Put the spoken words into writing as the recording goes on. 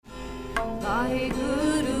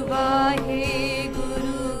ਵਾਹਿਗੁਰੂ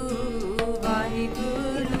ਵਾਹਿਗੁਰੂ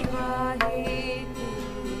ਵਾਹਿਗੁਰੂ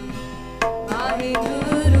ਵਾਹਿਗੁਰੂ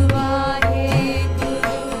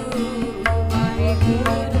ਵਾਹਿਗੁਰੂ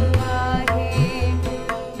ਵਾਹਿਗੁਰੂ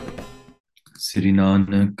ਵਾਹਿਗੁਰੂ। ਸ੍ਰੀ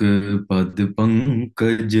ਨਾਨਕ ਪਦ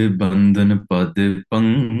ਪੰਕਜ ਬੰਦਨ ਪਦ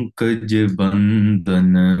ਪੰਕਜ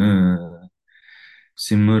ਬੰਦਨ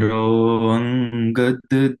ਸਿਮਰੋ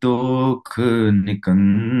ਅੰਗਦ ਦੋਖ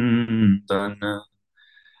ਨਿਕੰਦਨ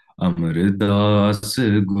ਅਮਰਦਾਸ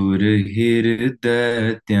ਗੁਰ ਹਿਰਦੈ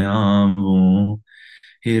ਧਿਆਵੋ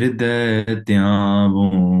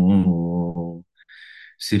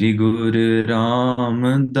ਸ੍ਰੀ ਗੁਰ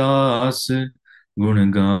ਰਾਮਦਾਸ ਗੁਣ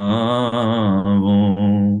ਗਾਵੋ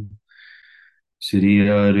श्री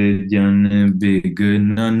अर्जन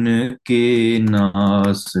बिघ्नन के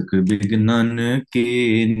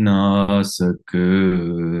नासक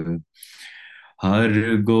हर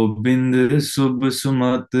गोबिंद शुभ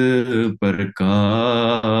सुमत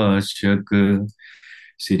प्रकाशक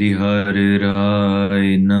श्री हर राय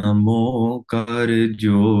नमो कर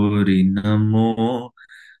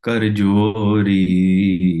जोरी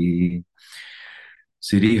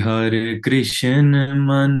श्री हर कृष्ण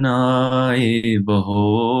मनाए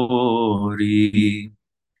बहोरी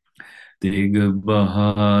तेग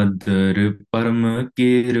बहादुर परम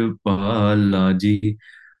कृपाला जी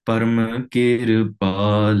परम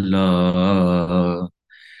कृपाला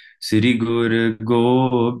श्री गुरु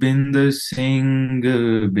गोबिंद सिंह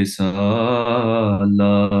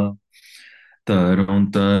बिसाला तरों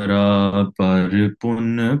तरा पर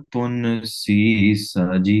पुन सीसा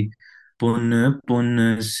जी पुन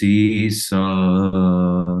सीसा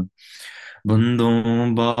बंदों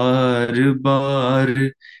बार बार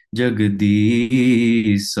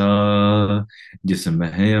जगदीसा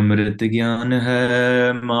जिसमें अमृत ज्ञान है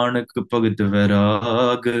मानक भगत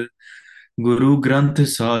वैराग गुरु ग्रंथ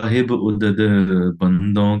साहिब उदद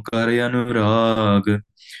बंदों कर अनुराग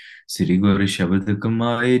श्री गुरु शब्द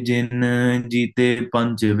कमाए जिन जीते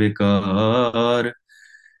पंच विकार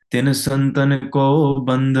तिन संतन को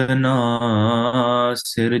बंदना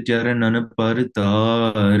सिर चरणन पर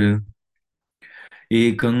तार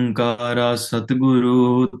एक अंकारा सतगुरु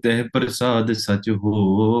तह प्रसाद सच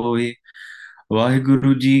होए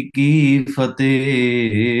वाहिगुरु जी की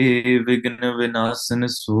फतेह विघ्न विनाशन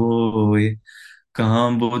सोए कहाँ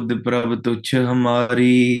बुद्ध प्रभ तुच्छ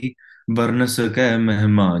हमारी बरन सकै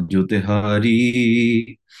महिमा जो तिहारी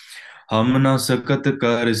हम ना सकत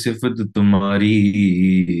कर सिफत तुम्हारी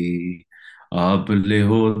आप ले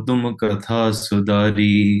हो तुम कथा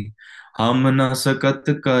सुधारी हम ना सकत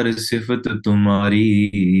कर सिफत तुम्हारी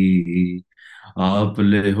आप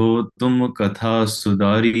ले हो तुम कथा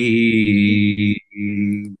सुधारी।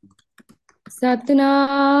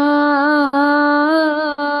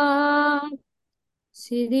 ਸਤਨਾਮ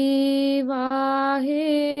ਸ੍ਰੀ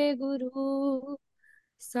ਵਾਹਿਗੁਰੂ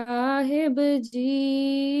ਸਾਹਿਬ ਜੀ।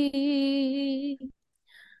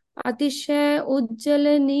 ਅਤਿਸ਼ੈ ਉਜਲ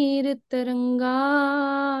ਨੀਰ ਤਰੰਗਾ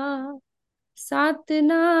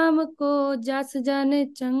ਸਤਨਾਮ ਕੋ ਜਸ ਜਨ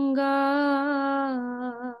ਚੰਗਾ।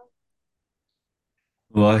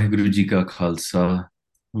 ਵਾਹਿਗੁਰੂ ਜੀ ਕਾ ਖਾਲਸਾ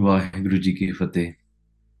ਵਾਹਿਗੁਰੂ ਜੀ ਕੀ ਫਤਿਹ।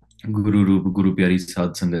 ਗੁਰੂ ਰੂਪ ਗੁਰੂ ਪਿਆਰੀ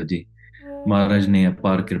ਸਾਧ ਸੰਗਤ ਜੀ, ਮਹਾਰਾਜ ਨੇ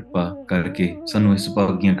ਅਪਾਰ ਕਿਰਪਾ ਕਰਕੇ ਸਾਨੂੰ ਇਸ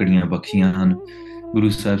ਭਾਗੀਆਂ ਘੜੀਆਂ ਬਖਸ਼ੀਆਂ ਹਨ ਗੁਰੂ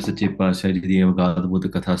ਸਾਹਿਬ ਸੱਚੇ ਪਾਤਸ਼ਾਹ ਜੀ ਦੀ ਅਵਗਾਤ ਬੁੱਧ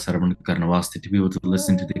ਕਥਾ ਸਰਵਣ ਕਰਨ ਵਾਸਤੇ to be able to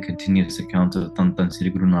listen to the continuous account of ਧੰਨ ਧੰਨ ਸ੍ਰੀ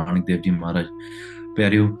ਗੁਰੂ ਨਾਨਕ ਦੇਵ ਜੀ ਮਹਾਰਾਜ।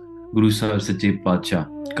 ਪਿਆਰਿਓ, ਗੁਰੂ ਸਾਹਿਬ ਸੱਚੇ ਪਾਤਸ਼ਾਹ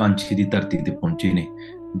ਕਾਂਚੀ ਦੀ ਧਰਤੀ ਤੇ ਪਹੁੰਚੇ ਨੇ।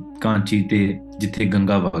 ਕਾਂਚੀ ਤੇ ਜਿੱਥੇ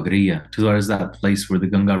ਗੰਗਾ ਵਗ ਰਹੀ ਆ, towards that place where the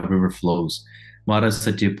Ganga river flows, ਮਹਾਰਾਜ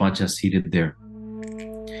ਸੱਚੇ ਪਾਤਸ਼ਾਹ seated there।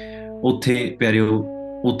 ਉੱਥੇ ਪਿਆਰਿਓ,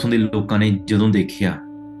 ਉੱਥੋਂ ਦੇ ਲੋਕਾਂ ਨੇ ਜਦੋਂ ਦੇਖਿਆ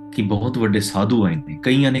ਕਿ ਬਹੁਤ ਵੱਡੇ ਸਾਧੂ ਆਏ ਨੇ,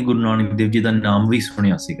 ਕਈਆਂ ਨੇ ਗੁਰੂ ਨਾਨਕ ਦੇਵ ਜੀ ਦਾ ਨਾਮ ਵੀ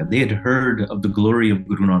ਸੁਣਿਆ ਸੀਗਾ। they had heard of the glory of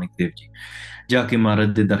Guru Nanak Dev ji. ਜਾ ਕੇ ਮਹਾਰਾਜ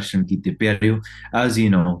ਦੇ ਦਰਸ਼ਨ ਕੀਤੇ। ਪਿਆਰਿਓ, as you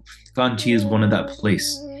know, Kanchi is one of that place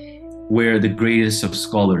where the greatest of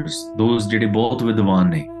scholars, those ਜਿਹੜੇ ਬਹੁਤ ਵਿਦਵਾਨ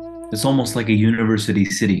ਨੇ, it's almost like a university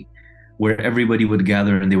city where everybody would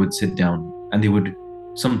gather and they would sit down and they would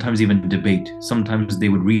sometimes even debate, sometimes they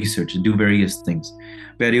would research, do various things।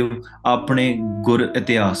 ਪਿਆਰਿਓ, ਆਪਣੇ ਗੁਰ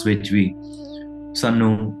ਇਤਿਹਾਸ ਵਿੱਚ ਵੀ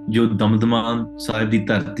ਸਾਨੂੰ ਜੋ ਦਮਦਮਾ ਸਾਹਿਬ ਦੀ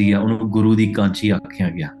ਧਰਤੀ ਆ, ਉਹਨੂੰ ਗੁਰੂ ਦੀ ਕਾਂਚੀ ਆਖਿਆ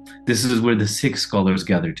ਗਿਆ। This is where the six scholars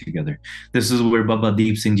gathered together. This is where Baba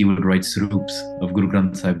Deep Singh ji would write ਸਰੂਪਸ of Guru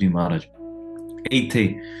Granth Sahib Ji Maharaj। ਇੱਥੇ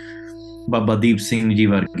ਬਾਬਾ ਦੀਪ ਸਿੰਘ ਜੀ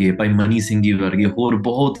ਵਰਗੇ, ਭਾਈ ਮਨੀ ਸਿੰਘ ਜੀ ਵਰਗੇ ਹੋਰ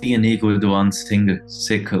ਬਹੁਤ ਹੀ ਅਨੇਕ ਵਿਦਵਾਨ ਸਿੰਘ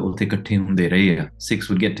ਸਿੱਖ ਉੱਥੇ ਇਕੱਠੇ ਹੁੰਦੇ ਰਹੇ ਆ। Six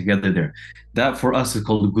would get together there. That for us is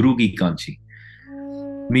called Guru Ki Kanchi,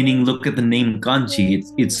 meaning look at the name Kanchi,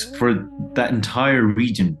 it's for that entire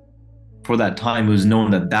region for that time, it was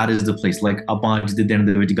known that that is the place. Like ਆਪਾਂ ਅੱਜ ਦੇ ਦਿਨ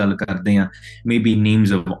ਦੇ ਵਿੱਚ ਗੱਲ ਕਰਦੇ ਹਾਂ, maybe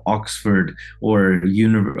names of Oxford or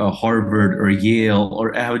Harvard or Yale or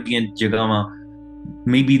ਇਹੋ ਜਿਹੀਆਂ ਜਗ੍ਹਾਵਾਂ,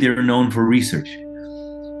 maybe they're known for research.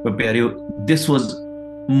 But ਪਿਆਰਿਓ, this was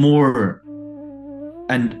more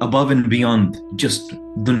and above and beyond just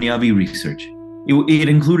dunyavi research. It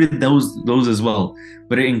included those as well,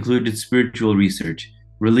 but it included spiritual research,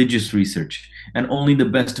 religious research, and only the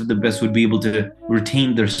best of the best would be able to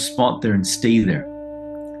retain their spot there and stay there.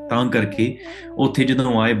 ਤਾਂ ਕਰਕੇ ਉੱਥੇ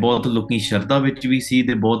ਜਦੋਂ ਆਏ, ਬਹੁਤ ਲੋਕੀ ਸ਼ਰਧਾ ਵਿੱਚ ਵੀ ਸੀ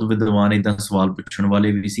ਤੇ ਬਹੁਤ ਵਿਦਵਾਨ ਇੱਦਾਂ ਸਵਾਲ ਪੁੱਛਣ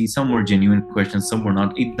ਵਾਲੇ ਵੀ ਸੀ. Some were genuine questions, some were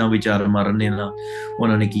not. ਇੱਦਾਂ ਵਿਚਾਰ ਮਾਰਨ ਨੇ ਨਾ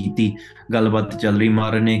ਉਹਨਾਂ ਨੇ ਕੀਤੀ, ਗੱਲਬਾਤ ਚੱਲ ਰਹੀ.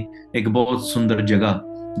 ਮਾਰਨ ਨੇ ਇੱਕ ਬਹੁਤ ਸੁੰਦਰ ਜਗ੍ਹਾ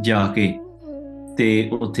ਜਾ ਕੇ ਤੇ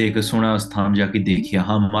ਉੱਥੇ ਇੱਕ ਸੋਹਣਾ ਸਥਾਨ ਜਾ ਕੇ ਦੇਖਿਆ.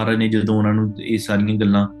 ਹਾਂ, ਮਹਾਰਾਜ ਨੇ ਜਦੋਂ ਉਹਨਾਂ ਨੂੰ ਇਹ ਸਾਰੀਆਂ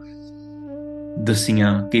ਗੱਲਾਂ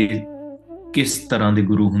ਦੱਸੀਆਂ ਕਿ ਕਿਸ ਤਰ੍ਹਾਂ ਦੇ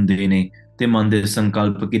ਗੁਰੂ ਹੁੰਦੇ ਨੇ ਤੇ ਮਨ ਦੇ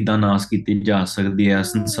ਸੰਕਲਪ ਕਿੱਦਾਂ ਨਾਸ ਕੀਤੇ ਜਾ ਸਕਦੇ ਆ,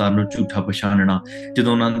 ਸੰਸਾਰ ਨੂੰ ਝੂਠਾ ਪਛਾਣਨਾ,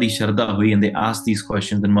 ਜਦੋਂ ਉਹਨਾਂ ਦੀ ਸ਼ਰਧਾ ਹੋਈ and they asked these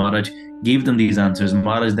questions and Maharaj gave them these answers.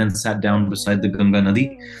 Maharaj then sat down beside the Ganga Nadi.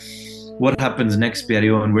 What happens next,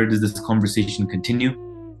 ਪਿਆਰਿਓ, and where does this conversation continue?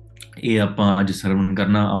 ਇਹ ਆਪਾਂ ਅੱਜ ਸਰਵਣ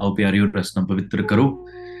ਕਰਨਾ. ਆਓ ਪਿਆਰਿਓ, ਰਸਨਾ ਪਵਿੱਤਰ ਕਰੋ,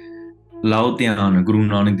 ਲਾਓ ਧਿਆਨ ਗੁਰੂ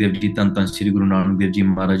ਨਾਨਕ ਦੇਵ ਜੀ, ਧੰਨ ਧੰਨ ਸ੍ਰੀ ਗੁਰੂ ਨਾਨਕ ਦੇਵ ਜੀ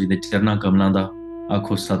ਮਹਾਰਾਜ ਜੀ ਦੇ ਚਰਨਾਂ ਕਮਲਾਂ ਦਾ.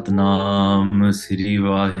 ਆਖੋ ਸਤਨਾਮ ਸ੍ਰੀ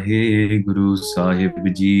ਵਾਹਿਗੁਰੂ ਸਾਹਿਬ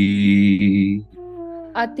ਜੀ.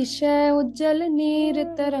 ਅਤਿਸ਼ੈ ਉਜਲ ਨੀਰ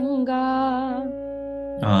ਤਰੰਗਾ.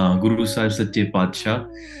 ਗੁਰੂ ਸਾਹਿਬ ਸੱਚੇ ਪਾਤਸ਼ਾਹ,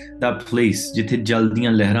 that place ਜਿੱਥੇ ਜਲ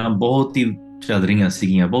ਦੀਆਂ ਲਹਿਰਾਂ ਬਹੁਤ ਹੀ ਚੱਲ ਰਹੀਆਂ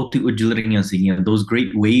ਸੀਗੀਆਂ, ਬਹੁਤ ਹੀ ਉਜਲ ਰਹੀਆਂ ਸੀਗੀਆਂ. Those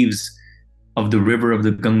great waves of the river of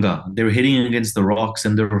the Ganga, they were hitting against the rocks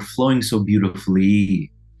and they were flowing so beautifully.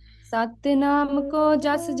 Satnam ਕੋ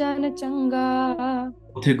ਜਸ ਜਨ ਚੰਗਾ.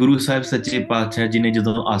 ਉੱਥੇ ਗੁਰੂ ਸਾਹਿਬ ਸੱਚੇ ਪਾਤਸ਼ਾਹ ਜੀ ਨੇ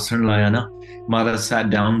ਜਦੋਂ ਆਸਣ ਲਾਇਆ ਨਾ, ਮਹਾਰਾਜ sat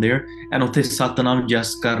down there and ਉੱਥੇ ਸਤਨਾਮ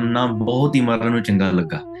ਜਸ ਕਰਨਾ ਬਹੁਤ ਹੀ ਮਹਾਰਾਜ ਨੂੰ ਚੰਗਾ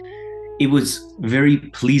ਲੱਗਾ. It was very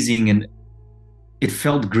pleasing and it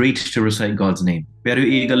felt great to recite God's name. ਪਿਆਰਿਓ,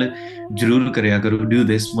 ਇਹ ਗੱਲ ਜ਼ਰੂਰ ਕਰਿਆ ਕਰੋ. Do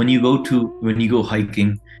this when you go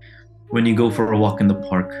hiking, when you go for a walk in the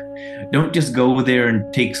park. Don't just go there and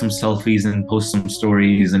take some selfies and post some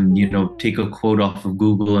stories and, take a quote off of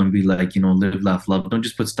Google and be like, live, laugh, love. Don't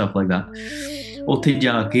just put stuff like that. ਉੱਥੇ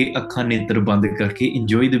ਜਾ ਕੇ ਅੱਖਾਂ ਨੇਤਰ ਬੰਦ ਕਰਕੇ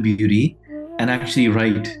enjoy the beauty and actually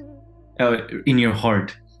write in your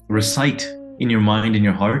heart, recite in your mind, in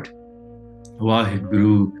your heart,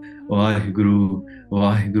 Vaheguru, Vaheguru,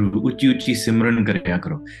 Vaheguru. Uchi uchi simran karya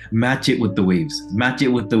karo. Match it with the waves. Match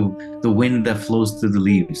it with the wind that flows through the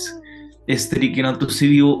leaves. ਇਸ ਤਰੀਕੇ ਨਾਲ ਤੁਸੀਂ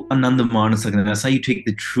ਵੀ ਉਹ ਆਨੰਦ ਮਾਣ ਸਕਦੇ ਹੋ. That's how you take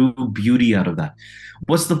the true beauty out of that.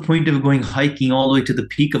 What's the point of going hiking all the way to the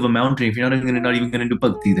peak of a mountain if you're not even going to do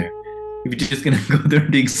bhakti there? If you're just going to go there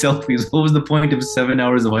and take selfies, what was the point of 7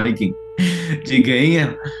 hours of hiking? ਜੇ ਗਏ ਆ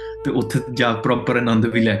ਤੇ ਉੱਥੇ ਜਾ proper ਆਨੰਦ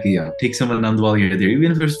ਵੀ ਲੈ ਕੇ ਆ. Take some Anand while you're there,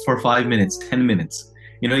 even if it's for 5 minutes, 10 minutes.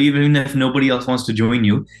 Even if nobody else wants to join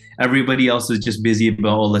you, everybody else is just busy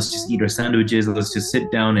about, oh, let's just eat our sandwiches, let's just sit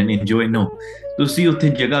down and enjoy. No, ਤੁਸੀਂ ਉੱਥੇ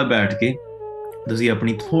ਜਗ੍ਹਾ ਬੈਠ ਕੇ ਤੁਸੀਂ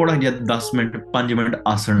ਆਪਣੀ ਥੋੜਾ ਜਿਹਾ 10 minute 5 minute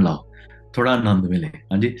ਆਸਣ ਲਾਓ, ਥੋੜਾ ਆਨੰਦ ਮਿਲੇ.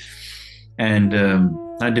 ਹਾਂਜੀ. And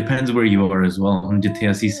that depends where you are as well. ਹੁਣ ਜਿੱਥੇ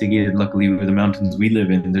ਅਸੀਂ ਸੀਗੇ, luckily with the mountains we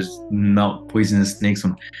live in, there's not poisonous snakes.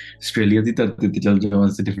 On Australia ਦੀ ਧਰਤੀ ਤੇ ਚੱਲ ਜਾਓ,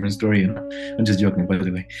 it's a different story. I'm just joking, by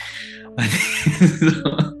the way.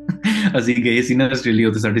 ਅਸੀਂ ਗਏ ਸੀ ਨਾ ਆਸਟ੍ਰੇਲੀਆ,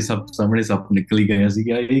 ਉੱਥੇ ਸਾਡੇ ਸਾਹਮਣੇ ਸੱਪ ਨਿਕਲ ਹੀ ਗਿਆ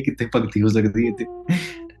ਸੀਗਾ. ਇਹ ਕਿੱਥੇ ਭਗਤੀ ਹੋ ਸਕਦੀ ਹੈ?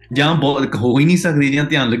 ਜਾਂ ਬਹੁਤ ਹੋ ਹੀ ਨਹੀਂ ਸਕਦੀ, ਜਾਂ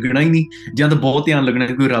ਧਿਆਨ ਲੱਗਣਾ ਹੀ ਨਹੀਂ, ਜਾਂ ਤਾਂ ਬਹੁਤ ਧਿਆਨ ਲੱਗਣਾ,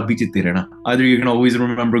 ਕੋਈ ਰੱਬ ਹੀ ਚਿੱਤੇ ਰਹਿਣਾ. Either you can always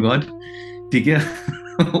remember God, ਠੀਕ ਹੈ,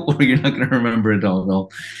 or you're not going to remember it all.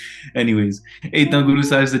 Anyways, ਏਦਾਂ ਗੁਰੂ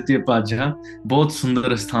ਸਾਹਿਬ ਸੱਚੇ ਪਾਤਸ਼ਾਹ ਬਹੁਤ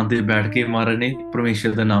ਸੁੰਦਰ ਸਥਾਨ ਤੇ ਬੈਠ ਕੇ ਮਹਾਰਾਜ ਨੇ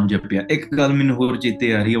ਪਰਮੇਸ਼ਰ ਦਾ ਨਾਮ ਜਪਿਆ. ਇੱਕ ਗੱਲ ਮੈਨੂੰ ਹੋਰ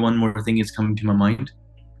ਚੇਤੇ ਆ ਰਹੀ ਹੈ. One more thing is coming to my mind.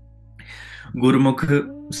 ਗੁਰਮੁਖ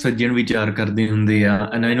ਸੱਜਣ ਵਿਚਾਰ ਕਰਦੇ ਹੁੰਦੇ ਆ,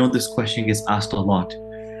 and I know this question gets asked a lot.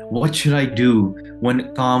 What should I do when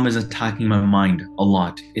calm is attacking my mind a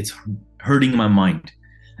lot? It's hurting my mind.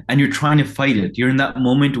 And you're trying to fight it. You're in that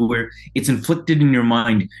moment where it's inflicted in your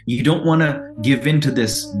mind. You don't want to give in to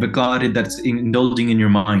this vikar that's indulging in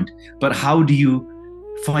your mind. But how do you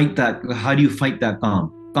fight that? How do you fight that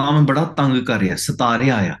calm? Calm bada tang kar raha hai, sata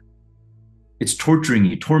raha hai. It's torturing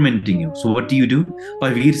you, tormenting you. So what do?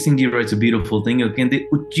 Bhai Veer Singh ji writes a beautiful thing. He says,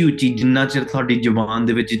 "Uchi uchi jinna chir thodi zuban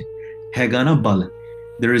de vich hega na bal,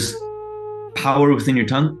 there is power within your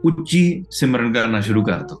tongue. Uchi simran karna shuru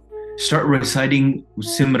kar do. Start reciting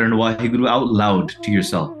Simran Vaheguru out loud to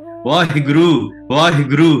yourself. Vaheguru,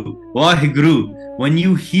 Vaheguru, Vaheguru. When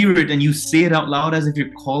you hear it and you say it out loud as if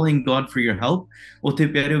you're calling God for your help, utte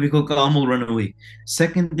pyare vikho calm will run away.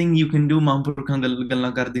 Second thing you can do, Mahampurkhan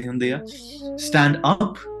gallan karde hunde a, stand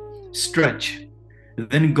up, stretch,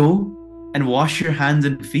 then go and wash your hands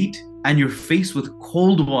and feet and your face with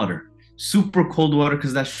cold water. super cold water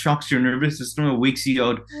because that shocks your nervous system. It wakes you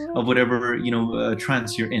out of whatever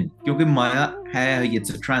trance you're in. क्योंकि माया है,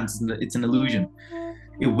 it's a trance, it's an illusion.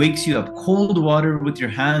 It wakes you up. Cold water with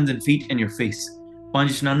your hands and feet and your face.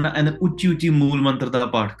 ਪੰਜ ਇਸ਼ਨਾਨਾਂ and then ਉੱਚੀ ਉੱਚੀ ਮੂਲ ਮੰਤਰ ਦਾ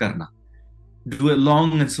ਪਾਠ ਕਰਨਾ. Do it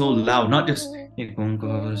long and so loud, not just ek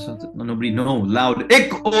onkar sat. Nobody know loud.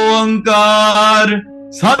 Ek onkar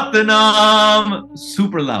satnam,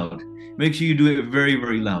 super loud. Make sure you do it very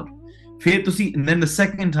very loud. And then the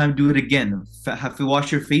second time do it again. Have to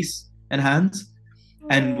wash your face and hands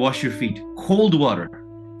and wash your feet. Cold water,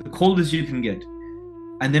 the coldest you can get.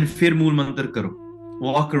 And then fir mool mantar karo.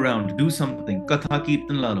 Walk around, do something. Katha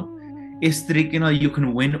kirtan la lo. Is tarike naal you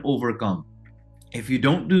can win, overcome. If you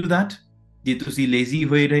don't do that, ਜੇ ਤੁਸੀਂ lazy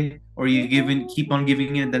ਹੋਏ ਰਹੇ or you keep on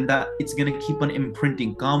giving in, then that it's going to keep on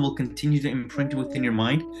imprinting. Calm will continue to imprint within your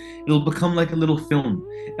mind. It'll become like a little film.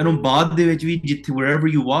 And on ਬਾਅਦ ਦੇ ਵਿੱਚ ਵੀ ਜਿੱਥੇ wherever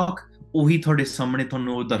you walk, ਉਹੀ ਤੁਹਾਡੇ ਸਾਹਮਣੇ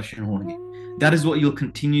ਤੁਹਾਨੂੰ ਉਹ ਦਰਸ਼ਨ ਹੋਣਗੇ. That is what you'll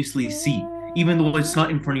continuously see, even though it's not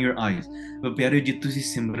in front of your eyes. But ਪਿਆਰੇ, ਜੇ ਤੁਸੀਂ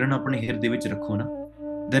ਸਿਮਰਨ ਆਪਣੇ ਹਿਰਦੇ ਵਿੱਚ ਰੱਖੋ ਨਾ,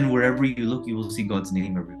 then wherever you look, you will see God's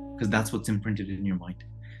name everywhere, because that's what's imprinted in your mind.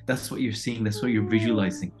 That's what you're seeing, that's what you're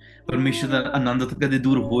visualizing. Parmeshwar da anand tak kade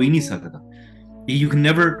dur ho hi nahi sakda. You can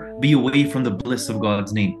never be away from the bliss of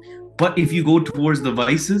God's name. But if you go towards the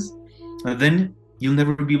vices, then you'll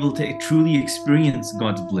never be able to truly experience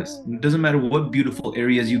God's bliss. It doesn't matter what beautiful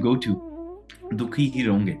areas you go to, ਦੁਖੀ ਹੀ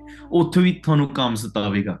ਰਹੋਗੇ. ਉੱਥੇ ਵੀ ਤੁਹਾਨੂੰ ਕਾਮ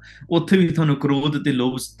ਸਤਾਵੇਗਾ, ਉੱਥੇ ਵੀ ਤੁਹਾਨੂੰ ਕ੍ਰੋਧ ਤੇ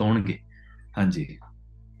ਲੋਭ ਸਤਾਉਣਗੇ. ਹਾਂਜੀ,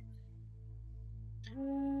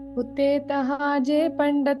 ਉਤੇ ਤਹਾਂ ਜੇ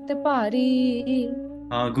ਪੰਡਤ ਭਾਰੀ.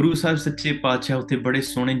 ਗੁਰੂ ਸਾਹਿਬ ਸੱਚੇ ਪਾਤਸ਼ਾਹ ਉੱਥੇ ਬੜੇ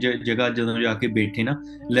ਸੋਹਣੇ ਜਗ੍ਹਾ ਜਦੋਂ ਜਾ ਕੇ ਬੈਠੇ ਨਾ,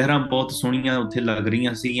 ਲਹਿਰਾਂ ਬਹੁਤ ਸੋਹਣੀਆਂ ਉੱਥੇ ਲੱਗ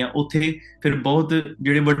ਰਹੀਆਂ ਸੀਗੀਆਂ. ਉੱਥੇ ਫਿਰ ਬਹੁਤ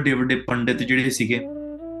ਜਿਹੜੇ ਵੱਡੇ ਵੱਡੇ ਪੰਡਿਤ ਜਿਹੜੇ ਸੀਗੇ,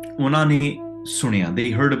 ਉਹਨਾਂ ਨੇ ਸੁਣਿਆ. They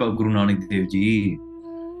heard about Guru Nanak Dev Ji.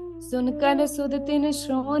 ਸੁਨ ਕਰ ਸੁਧ ਤਿਨ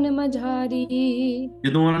ਸ਼੍ਰੋਣ ਮਝਾਰੀ.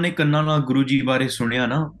 ਜਦੋਂ ਉਹਨਾਂ ਨੇ ਕੰਨਾਂ ਨਾਲ ਗੁਰੂ ਜੀ ਬਾਰੇ ਸੁਣਿਆ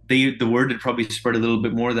ਨਾ, the word had probably spread a little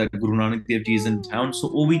bit more that Guru Nanak Dev Ji is in town.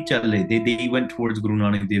 So ਉਹ ਵੀ ਚੱਲੇ. They went towards Guru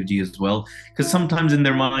Nanak Dev Ji as well, because sometimes in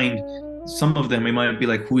their mind, some of them, they might be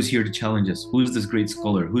like, who's here to challenge us? Who's this great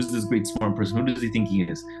scholar? Who's this great smart person? Who does he think he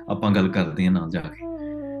is? ਆਪਾਂ ਗੱਲ ਕਰਦੇ ਹਾਂ ਨਾਲ ਜਾ ਕੇ.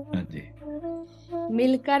 ਹਾਂਜੀ,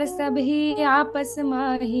 ਮਿਲ ਕਰ ਸਭ ਹੀ ਆਪਸ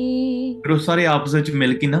ਮਾਹੀ. ਫਿਰ ਉਹ ਸਾਰੇ ਆਪਸ ਵਿੱਚ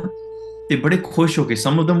ਮਿਲ ਕੇ ਨਾ ਤੇ ਬੜੇ ਖੁਸ਼ ਹੋ ਕੇ,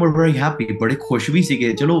 some of them were very happy, ਬੜੇ ਖੁਸ਼ ਵੀ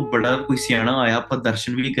ਸੀਗੇ. ਚਲੋ ਬੜਾ ਕੋਈ ਸਿਆਣਾ ਆਇਆ, ਆਪਾਂ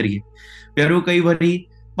ਦਰਸ਼ਨ ਵੀ ਕਰੀਏ. ਪਿਆਰੋ, ਕਈ ਵਾਰੀ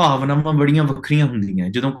ਭਾਵਨਾਵਾਂ ਬੜੀਆਂ ਵੱਖਰੀਆਂ ਹੁੰਦੀਆਂ.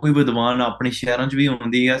 ਜਦੋਂ ਕੋਈ ਵਿਦਵਾਨ ਆਪਣੇ ਸ਼ਹਿਰਾਂ 'ਚ ਵੀ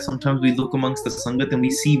ਆਉਂਦੀ ਹੈ, sometimes we look amongst the ਸੰਗਤ and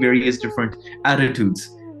we see various different attitudes.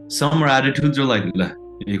 Some attitudes are like, ਲੈ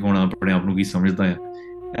ਇਹ ਕੌਣ ਆਪਣੇ ਆਪ ਨੂੰ ਕੀ ਸਮਝਦਾ ਹੈ,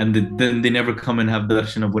 and then they never come and have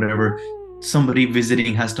darshan of whatever somebody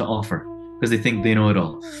visiting has to offer, because they think they know it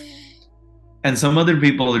all. And some other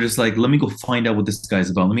people are just like, let me go find out what this guy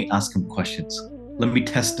is about, let me ask him questions, let me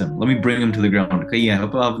test him, let me bring him to the ground. ਕਈ ਇਹ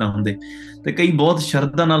ਭਾਵਨਾ ਹੁੰਦੇ ਤੇ ਕਈ ਬਹੁਤ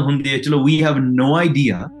ਸ਼ਰਧਾ ਨਾਲ ਹੁੰਦੇ. ਚਲੋ, we have no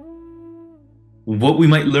idea what we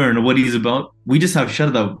might learn or what he's about. We just have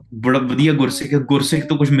shardha. Bada vadiya gursik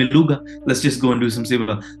to kuch miluga. Let's just go and do some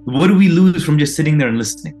seva. What do we lose from just sitting there and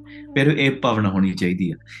listening? Pero ek pavna honi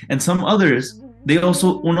chahiye. And some others, they also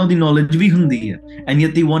ਉਹਨਾਂ ਦੀ knowledge ਵੀ ਹੁੰਦੀ ਹੈ, and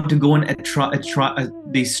yet they want to go and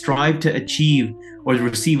they strive to achieve or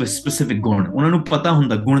receive a specific gun. ਉਹਨਾਂ ਨੂੰ ਪਤਾ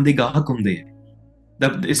ਹੁੰਦਾ ਗੁਣ ਦੇ ਗਾਹਕ ਹੁੰਦੇ ਆ.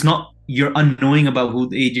 That it's not you're unknowing about who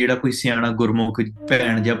ਇਹ ਜਿਹੜਾ ਕੋਈ ਸਿਆਣਾ ਗੁਰਮੁਖ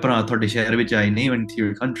ਭੈਣ ਜਾਂ ਭਰਾ ਤੁਹਾਡੇ ਸ਼ਹਿਰ ਵਿੱਚ ਆਏ ਨੇ into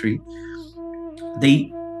your country.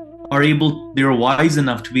 They're wise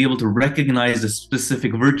enough to be able to recognize a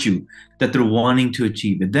specific virtue that they're wanting to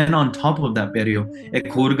achieve. And then on top of that, Perio,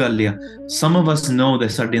 some of us know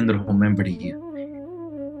that ਸਾਡੇ ਅੰਦਰ ਹੋਮੇ ਬੜੀ ਹੈ.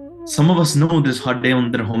 Some of us know this ਸਾਡੇ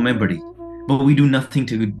ਅੰਦਰ ਹੋਮੇ ਬੜੀ, but we do nothing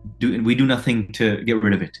to get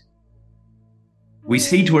rid of it. We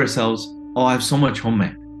say to ourselves, oh, I have so much home.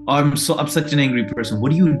 Oh, I'm such an angry person.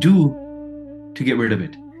 What do you do to get rid of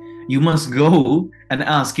it? You must go and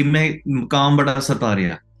ask कि मैं काम बड़ा सता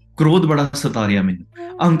रहा, क्रोध बड़ा सता रहा, मैंने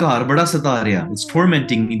अहंकार बड़ा सता रहा. It's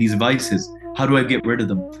tormenting me, these vices. How do I get rid of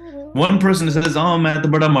them? One person says, oh, मैं तो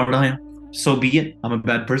बड़ा माड़ा हूं. So be it. I'm a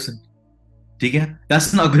bad person. ठीक है? That's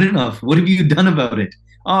not good enough. What have you done about it?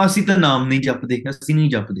 Ah, ਅਸੀਂ ਤਾਂ ਨਾਮ ਨਹੀਂ ਜਪਦੇ, ਅਸੀਂ ਨਹੀਂ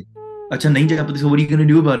ਜਪਦੇ. ਅੱਛਾ, ਨਹੀਂ ਜਪਦੇ. So what are you going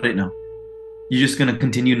to do about it now? You're just going to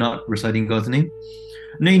continue not reciting God's name?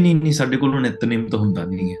 ਨਹੀਂ ਸਾਡੇ ਕੋਲੋਂ ਨਿਤਨੇਮ ਤਾਂ ਹੁੰਦਾ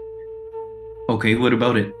ਨਹੀਂ ਹੈ. Okay, what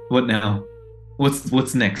about it? What now?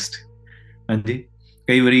 What's next?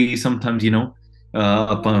 Sometimes,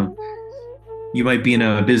 you might be in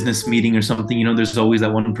a business meeting or something, there's always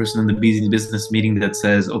that one person in the busy business meeting that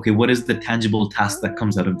says, okay, what is the tangible task that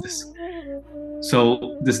comes out of this? So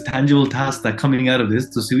this tangible task that coming out of this,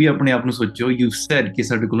 ਤੁਸੀਂ ਵੀ ਆਪਣੇ ਆਪ ਨੂੰ ਸੋਚੋ, you've said ਕਿ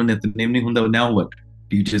ਸਾਡੇ ਕੋਲੋਂ ਨਿਤਨੇਮ ਨਹੀਂ ਹੁੰਦਾ, now what?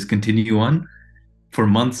 Do you just continue on for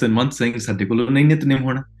months and months saying ਸਾਡੇ ਕੋਲੋਂ ਨਹੀਂ ਨਿਤਨੇਮ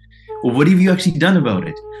ਹੋਣਾ? what have you actually done about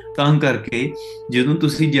it? ਤਾਂ ਕਰਕੇ ਜਦੋਂ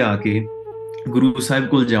ਤੁਸੀਂ ਜਾ ਕੇ Guru Sahib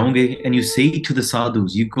kol jaoge and you say to the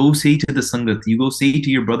sadhus, you go say to the sangat, you go say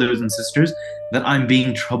to your brothers and sisters that I'm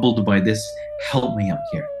being troubled by this, help me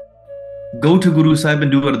out here. Go to Guru Sahib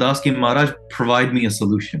and do ardas ki Maharaj, provide me a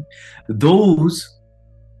solution. Those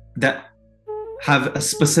that have a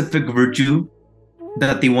specific virtue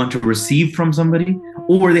that they want to receive from somebody,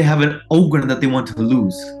 or they have an organ that they want to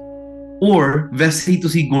lose, or वैसे ही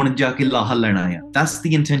तुसी गुण जाके लाहा लेना है. That's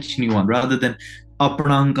the intention you want, rather than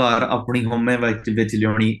ਆਪਣਾ ਹੰਕਾਰ ਆਪਣੀ ਹਉਮੈ ਵਿੱਚ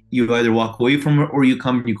ਲਿਆਉਣੀ. You either walk away from it or you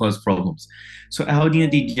come and you cause problems. So ਇਹੋ ਜਿਹੀਆਂ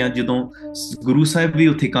ਚੀਜ਼ਾਂ ਜਦੋਂ ਗੁਰੂ ਸਾਹਿਬ ਵੀ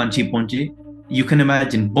ਉੱਥੇ ਕਾਂਚੀ ਪਹੁੰਚੇ, you can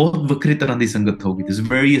imagine ਬਹੁਤ ਵੱਖਰੀ ਤਰ੍ਹਾਂ ਦੀ ਸੰਗਤ ਹੋਗੀ. There's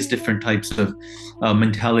various different types of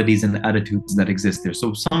mentalities and attitudes that exist there.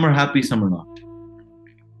 So some are happy, some are not.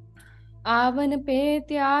 ਆਵਨ ਪੇ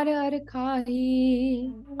ਤਿਆਰ ਹਰ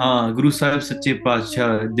ਖਾਹੀ. ਹਾਂ, ਗੁਰੂ ਸਾਹਿਬ ਸੱਚੇ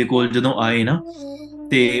ਪਾਤਸ਼ਾਹ ਦੇ ਕੋਲ ਜਦੋਂ ਆਏ ਨਾ,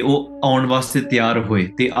 ਤੇ ਉਹ ਆਉਣ ਵਾਸਤੇ ਤਿਆਰ ਹੋਏ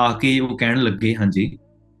ਤੇ ਆ ਕੇ ਉਹ ਕਹਿਣ ਲੱਗੇ, ਹਾਂਜੀ,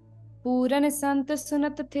 ਪੂਰਨ ਸੰਤ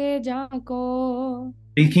ਸੁਨਤ ਥੇ ਜਾਂ ਕੋ.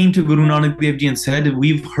 They came to Guru Nanak Dev Ji and said,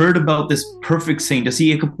 we've heard about this perfect saint.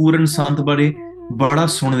 ਅਸੀਂ ਇੱਕ ਪੂਰਨ ਸੰਤ ਬਾਰੇ ਬੜਾ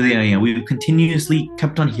ਸੁਣਦੇ ਆਏ ਹਾਂ. We've continuously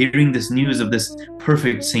kept on hearing this news of this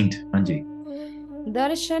perfect saint. ਹਾਂਜੀ,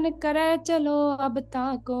 ਦਰਸ਼ਨ ਕਰੇ ਚਲੋ ਅਬ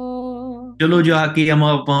ਤਾਂ ਕੋ. ਚਲੋ ਜਾ ਕੇ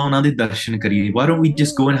ਆਪਾਂ ਉਹਨਾਂ ਦੇ ਦਰਸ਼ਨ ਕਰੀਏ. Why don't we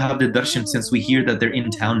just go and have the darshan since we hear that they're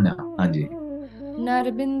in town now? ਹਾਂਜੀ, ਨਰ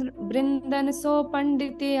ਬ੍ਰਿੰਦਨ ਸੋ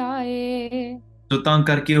ਪੰਡਿਤ ਆਏ. ਸੋ ਤਾਂ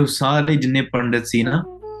ਕਰਕੇ ਉਹ ਸਾਰੇ ਜਿੰਨੇ ਪੰਡਿਤ ਸੀ ਨਾ,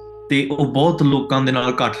 ਤੇ ਉਹ ਬਹੁਤ ਲੋਕਾਂ ਦੇ ਨਾਲ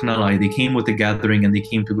ਇਕੱਠ ਨਾਲ ਆਏ. They came with a gathering and they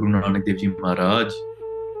came to Guru Nanak Dev Ji Maharaj.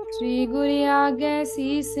 ਸ੍ਰੀ ਗੁਰੂ ਆਗੇ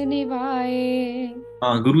ਸੀਸ ਨਿਵਾਏ.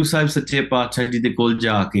 ਹਾਂ, ਗੁਰੂ ਸਾਹਿਬ ਸੱਚੇ ਪਾਤਸ਼ਾਹ ਜੀ ਦੇ ਕੋਲ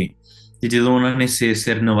ਜਾ ਕੇ ਤੇ ਜਦੋਂ ਉਹਨਾਂ ਨੇ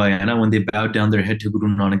ਸਿਰ ਨਵਾਇਆ ਨਾ, when they bowed down their head to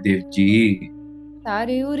Guru Nanak Dev Ji,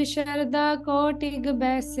 ਸਾਰੇ ਉਰ ਸ਼ਰਦਾ ਕੋ ਟਿਕ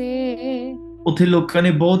ਬੈਸੇ. ਉੱਥੇ ਲੋਕਾਂ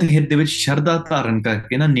ਨੇ ਬਹੁਤ ਹਿਰਦੇ ਵਿੱਚ ਸ਼ਰਧਾ ਧਾਰਨ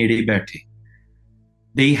ਕਰਕੇ ਨਾ ਨੇੜੇ ਬੈਠੇ.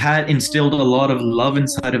 They had instilled a lot of love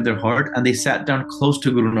inside of their heart and they sat down close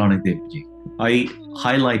to Guru Nanak Dev Ji. I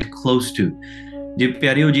highlight close to. ਜੇ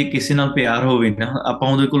ਪਿਆਰਿਓ, ਜੇ ਕਿਸੇ ਨਾਲ ਪਿਆਰ ਹੋਵੇ ਨਾ, ਆਪਾਂ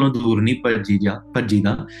ਉਹਦੇ ਕੋਲੋਂ ਦੂਰ ਨਹੀਂ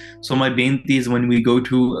ਭੱਜੀਦਾ. So my ਬੇਨਤੀ is, when we go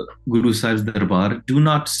to Guru Sahib's darbar, do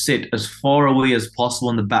not sit as far away as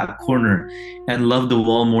possible in the back corner and love the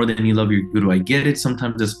wall more than you love your Guru. I get it,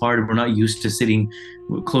 sometimes it's hard, we're not used to sitting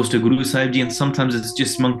close to Guru Sahib Ji, and sometimes it's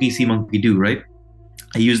just monkey see monkey do, right?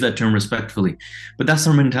 I use that term respectfully, but that's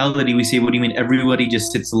our mentality. We say, what do you mean everybody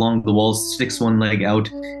just sits along the wall, sticks one leg out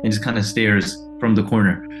and just kind of stares from the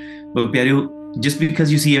corner? But pyareo, just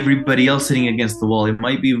because you see everybody else sitting against the wall, it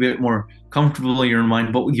might be a bit more comfortable in your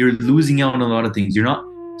mind, but you're losing out on a lot of things. You're not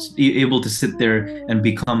able to sit there and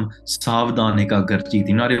become savdhan ekagarjit.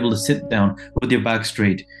 You're not able to sit down with your back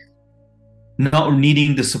straight, not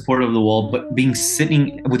needing the support of the wall, but sitting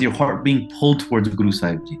with your heart being pulled towards Guru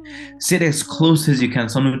Sahib Ji. Sit as close as you can.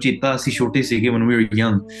 Sanu cheta si chote sige when we were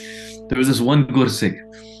young. There was this one Gursikh.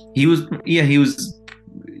 He was,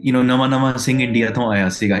 Nama Singh India to aaya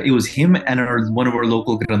siga. It was him and one of our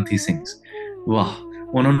local Granthi Singhs. Wow.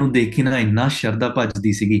 ਉਹਨਾਂ ਨੂੰ ਦੇਖ ਕੇ ਨਾ ਇੰਨਾ ਸ਼ਰਧਾ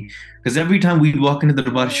ਭੱਜਦੀ ਸੀਗੀ, because every time we'd walk into the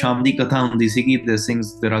darbar, ਸ਼ਾਮ ਦੀ ਕਥਾ ਹੁੰਦੀ ਸੀਗੀ,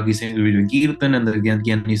 the Ragi Singh would be doing kirtan and the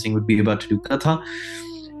Gyani Singh would be about to do katha.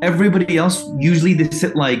 Everybody else, usually they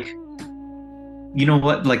sit like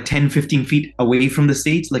 10-15 feet away from the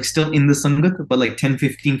stage, like still in the sangat, but like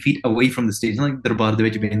 10-15 feet away from the stage, like darbar de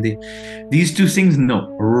vich behnde. These two Singhs, no,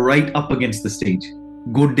 right up against the stage,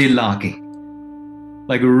 godde la ke,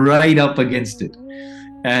 like right up against it.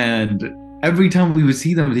 And every time we would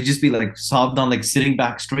see them, they'd just be like savdhan, like sitting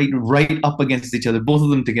back straight, right up against each other, both of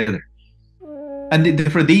them together. And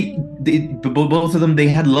both of them, they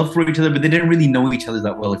had love for each other, but they didn't really know each other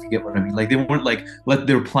that well, if you get what I mean. Like, they weren't like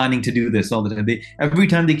they were planning to do this all the time. Every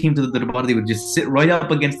time they came to the darbar, they would just sit right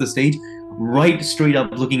up against the stage, right straight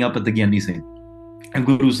up, looking up at the Gyani Singh. And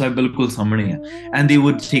Guru Sahib bilkul samne hai. And they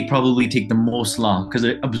would probably take the most law, because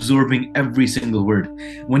they're absorbing every single word.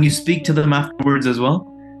 When you speak to them afterwards as well,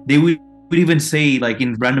 they would even say, like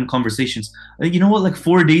in random conversations, you know what, like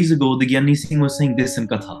 4 days ago, the Gyani Singh was saying this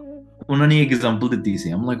in Katha. Unhone ek example diti si.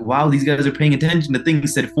 I'm like, wow, these guys are paying attention to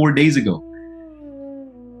things said 4 days ago.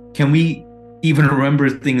 Can we even remember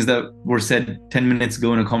things that were said 10 minutes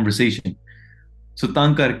ago in a conversation? So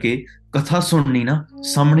ਤਾਂ ਕਰਕੇ ਕਥਾ ਸੁਣਨੀ ਨਾ,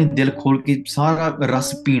 ਸਾਹਮਣੇ ਦਿਲ ਖੋਲ ਕੇ ਸਾਰਾ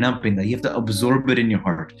ਰਸ ਪੀਣਾ ਪੈਂਦਾ. You have to absorb it in your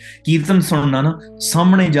heart. ਕੀਰਤਨ ਸੁਣਨਾ ਨਾ,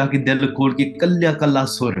 ਸਾਹਮਣੇ ਜਾ ਕੇ ਦਿਲ ਖੋਲ ਕੇ ਕੱਲਿਆ ਕੱਲਾ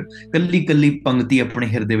ਸੁਰ, ਕੱਲੀ ਕੱਲੀ ਪੰਕਤੀ ਆਪਣੇ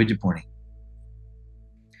ਹਿਰਦੇ ਵਿੱਚ ਪਾਉਣੀ.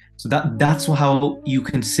 So that's how you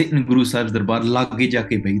can sit in Guru Sahib's darbar, lage ja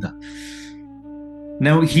ke baida.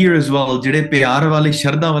 Now here as well, ਜਿਹੜੇ ਪਿਆਰ ਵਾਲੇ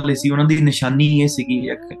ਸ਼ਰਧਾ ਵਾਲੇ ਸੀ ਉਹਨਾਂ ਦੀ ਨਿਸ਼ਾਨੀ ਇਹ ਸੀਗੀ,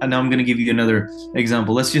 and I'm going to give you another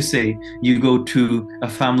example. Let's just say you go to a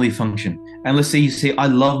family function, and let's say you say, I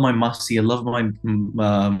love my masi, I love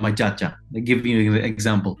my chacha. I give you an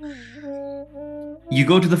example. You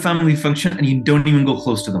go to the family function and you don't even go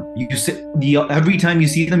close to them. You sit every time you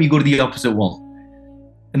see them, you go to the opposite wall,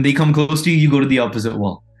 and they come close to you, you go to the opposite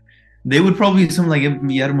wall. They would probably say like,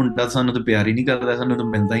 yaar munda sanu to pyar hi nahi karda, sanu to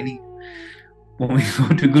milta hi nahi. When we go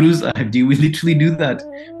to Guru Sahib, we literally do that.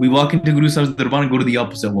 We walk into Guru Sahib's Darbar and go to the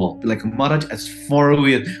opposite wall. Be like, Maharaj, as far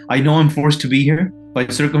away. I know I'm forced to be here by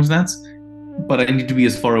circumstance, but I need to be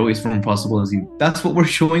as far away from possible as you. That's what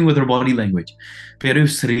we're showing with our body language. If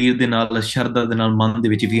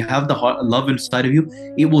you have the heart, love inside of you,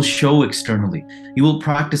 it will show externally. You will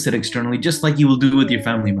practice it externally, just like you will do with your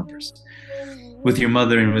family members, with your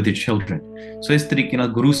mother and with your children. So ਇਸ ਤਰੀਕੇ ਨਾਲ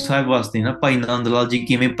ਗੁਰੂ ਸਾਹਿਬ ਵਾਸਤੇ ਨਾ ਭਾਈ ਨੰਦ ਲਾਲ ਜੀ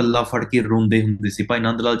ਕਿਵੇਂ ਪੱਲਾ ਫੜ ਕੇ ਰੋਂਦੇ ਹੁੰਦੇ ਸੀ. Bhai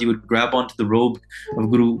Nand Lal ji would grab onto the robe of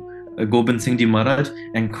Guru Gobind Singh Ji Maharaj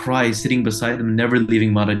and cry sitting beside him, never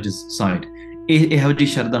leaving Maharaj's side. ਇਹੋ ਜਿਹੀ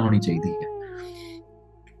ਸ਼ਰਧਾ ਹੋਣੀ ਚਾਹੀਦੀ ਹੈ.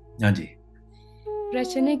 ਹਾਂਜੀ.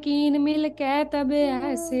 प्रश्न कीन मिल के तब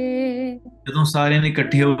ऐसे, ਜਦੋਂ ਸਾਰਿਆਂ ਨੇ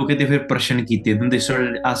ਇਕੱਠੇ ਹੋ ਕੇ ਤੇ ਫਿਰ ਪ੍ਰਸ਼ਨ ਕੀਤੇ, then they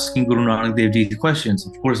started asking Guru Nanak Dev Ji questions.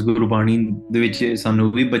 Of course Gurbani ਦੇ ਵਿੱਚ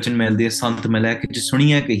ਸਾਨੂੰ ਵੀ ਬਚਨ ਮਿਲਦੇ ਆ, ਸੰਤ ਮਿਲਿਆ ਕਿ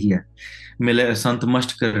ਸੁਣੀਆ ਕਹੀ ਹੈ, ਮਿਲਿਆ ਸੰਤ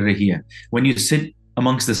ਮਸ਼ਟ ਕਰ ਰਹੀ ਹੈ. When you sit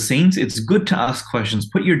amongst the saints, it's good to ask questions,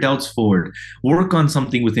 put your doubts forward, work on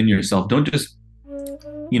something within yourself. Don't just,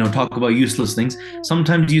 talk about useless things.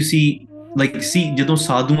 Sometimes you see, ਜਦੋਂ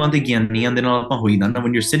ਸਾਧੂਆਂ ਤੇ ਗਿਆਨੀਆਂ ਦੇ ਨਾਲ ਆਪਾਂ ਹੋਈਦਾ ਨਾ,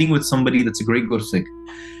 when you're sitting with somebody that's a great Gursikh,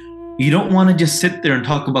 you don't want to just sit there and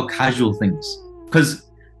talk about casual things, because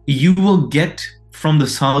you will get from the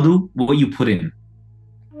sadhu what you put in.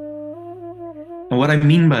 And what I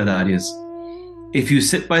mean by that is, if you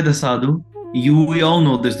sit by the sadhu, we all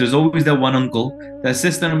know this, there's always that one uncle that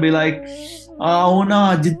sits there and be like, oh no,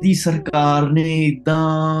 the sarkar ne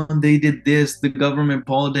idan, they did this, the government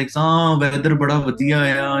politics, weather bada vadiya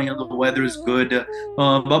hai, the weather is good,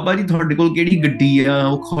 baba ji thode kol kedi gaddi hai,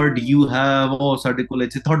 what car do you have, sade kol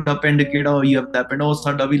itthe thoda pind keda, you have that pind,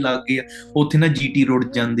 sada vi lag gaya, utthe na GT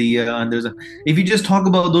road jandi hai, and if you just talk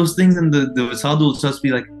about those things, and the sadhu will just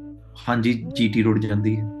be like, haan ji GT road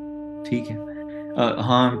jandi hai, theek hai,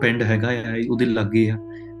 haan pind hega hai, ude lage hai,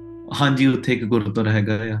 haan ji utthe ek gurudwara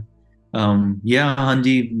hega hai,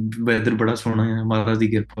 ਹਾਂਜੀ weather ਬੜਾ ਸੋਹਣਾ ਹੈ, ਮਹਾਰਾਜ ਦੀ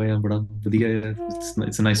ਕਿਰਪਾ ਹੈ, ਬੜਾ ਵਧੀਆ ਹੈ,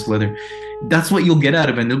 it's a nice weather. That's what you'll get out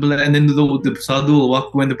of it. And then the sadhu will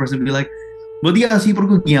walk away and the person will be like, ਵਧੀਆ ਸੀ ਪਰ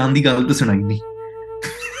ਕੋਈ ਗਿਆਨ ਦੀ ਗੱਲ ਤਾਂ ਸੁਣਾਈ ਨਹੀਂ.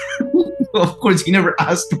 Of course, he never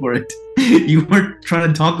asked for it. You weren't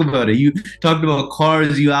trying to talk about it. You talked about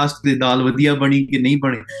cars. You asked the dal vadiya bani ki nahi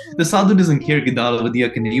bani. The sadhu doesn't care ki dal vadiya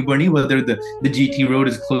ki nahi bani, whether the GT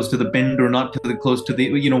road is close to the bend or not, close to the,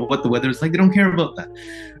 what the weather is like. They don't care about that.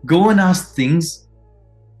 Go and ask things.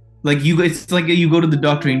 It's like you go to the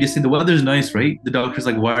doctor and you just say, the weather's nice, right? The doctor's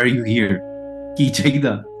like, why are you here? Ki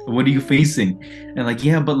chahiye? What are you facing? And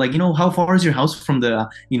yeah, but how far is your house from the,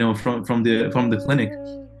 from the clinic?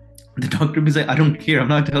 The doctor be like, I don't care, I'm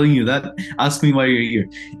not telling you that, ask me why you're here.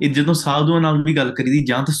 ਜਦੋਂ ਸਾਧੂਆਂ ਨਾਲ ਵੀ ਗੱਲ ਕਰੀਦੀ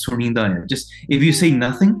ਜਾਂ ਤਾਂ ਸੁਣੀਦਾ ਹੈ, just if you say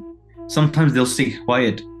nothing, sometimes they'll stay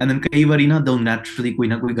quiet, and then ਕਈ ਵਾਰੀ ਨਾ they'll naturally ਕੋਈ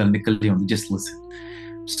ਨਾ ਕੋਈ ਗੱਲ ਨਿਕਲ ਜਾਂਦੀ, just listen.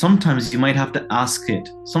 Sometimes you might have to ask it,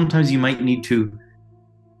 sometimes you might need to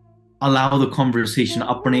allow the conversation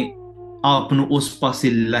ਆਪਣੇ ਆਪ ਨੂੰ ਉਸ ਪਾਸੇ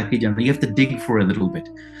ਲੈ ਕੇ ਜਾਣਾ, you have to dig for a little bit.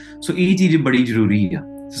 So ਇਹ ਚੀਜ਼ ਬੜੀ ਜ਼ਰੂਰੀ ਆ.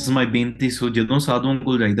 This is my ਬੇਨਤੀ. ਸੋ ਜਦੋਂ ਸਾਧੂਆਂ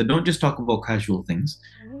ਕੋਲ ਜਾਈਦਾ, don't just talk about casual things,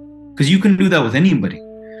 because you can do that with anybody,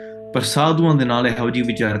 ਪਰ ਸਾਧੂਆਂ ਦੇ ਨਾਲ ਇਹੋ ਜਿਹੀ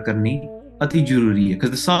ਵਿਚਾਰ ਕਰਨੀ ਅਤੀ ਜ਼ਰੂਰੀ ਹੈ,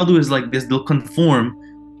 because the sadhu is like this, they'll conform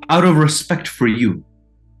out of respect for you,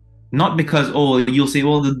 not because you'll say,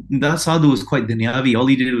 that sadhu is quite dunyavi, all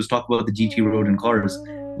he did was talk about the GT road and cars.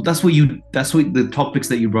 Well, that's what the topics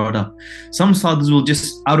that you brought up. Some sadhus will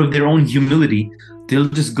just, out of their own humility, they'll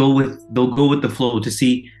go with the flow to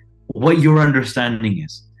see what your understanding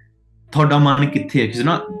is. Thoda man kithe hai, because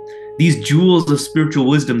not these jewels of spiritual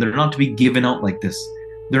wisdom, they're not to be given out like this.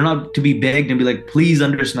 They're not to be begged and be like, please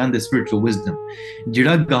understand this spiritual wisdom.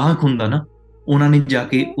 Jida gahak hunda na, ਉਹਨਾਂ ਨੇ ਜਾ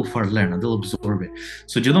ਕੇ ਉਹ ਫੜ ਲੈਣਾ, they'll absorb it.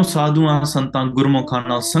 So ਜਦੋਂ ਸਾਧੂਆਂ ਸੰਤਾਂ ਗੁਰਮੁਖਾਂ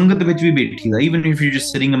ਨਾਲ ਸੰਗਤ ਵਿੱਚ ਵੀ ਬੈਠੀਦਾ, even if you're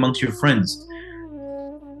just sitting amongst your friends,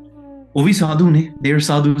 ਉਹ ਵੀ ਸਾਧੂ ਨੇ, they are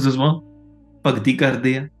sadhus as well, ਭਗਤੀ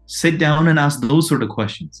ਕਰਦੇ ਆ. Sit down and ask those sort of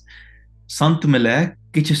questions. ਸੰਤ ਮਿਲਿਆ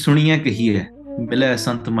ਕਿਛ ਸੁਣੀਆਂ ਕਹੀ ਹੈ, ਮਿਲਿਆ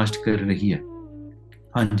ਸੰਤ ਮਸ਼ਟ ਕਰ ਰਹੀ ਹੈ.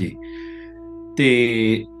 ਹਾਂਜੀ, ਤੇ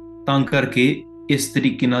ਤਾਂ ਕਰਕੇ ਇਸ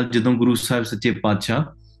ਤਰੀਕੇ ਨਾਲ ਜਦੋਂ ਗੁਰੂ ਸਾਹਿਬ ਸੱਚੇ ਪਾਤਸ਼ਾਹ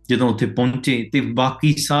ਜਦੋਂ ਉੱਥੇ ਪਹੁੰਚੇ, ਤੇ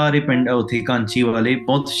ਬਾਕੀ ਸਾਰੇ ਪਿੰਡ ਉੱਥੇ ਕਾਂਚੀ ਵਾਲੇ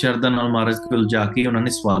ਬਹੁਤ ਸ਼ਰਧਾ ਨਾਲ ਮਹਾਰਾਜ ਕੋਲ ਜਾ ਕੇ ਉਹਨਾਂ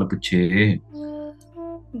ਨੇ ਸਵਾਲ ਪੁੱਛੇ.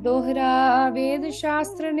 दोहरा वेद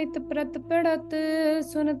शास्त्र नित प्रत पढ़त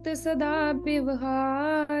सुनत सदा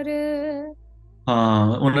व्यवहार।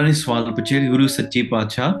 ਹਾਂ ਉਹਨਾਂ ਨੇ ਸਵਾਲ ਪੁੱਛਿਆ ਕਿ ਗੁਰੂ ਸੱਚੇ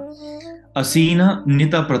ਪਾਤਸ਼ਾਹ ਅਸੀਂ ਨਾ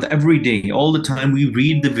ਨਿਤਾ ਪ੍ਰਤ every day all the time we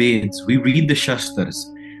read the Vedas we read the shastras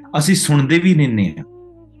ਅਸੀਂ ਸੁਣਦੇ ਵੀ ਰਹਿੰਦੇ ਆ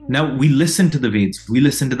now we listen to the Veds we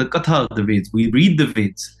listen to the Katha of the Veds we read the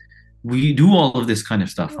Veds we do all of this kind of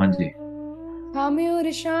stuff ਹਾਂਜੀ हम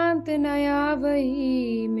और शांत न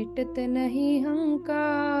आवई मिटत नहीं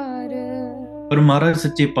हंकार। ਪਰ ਮਹਾਰਾਜ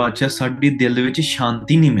ਸੱਚੇ ਪਾਤਸ਼ਾਹ ਸਾਡੇ ਦਿਲ ਦੇ ਵਿੱਚ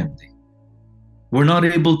ਸ਼ਾਂਤੀ ਨਹੀਂ ਮਿਲਦੀ we're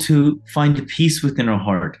not able to find peace within our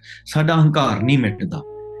heart ਸਾਡਾ ਹੰਕਾਰ ਨਹੀਂ ਮਿਟਦਾ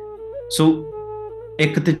so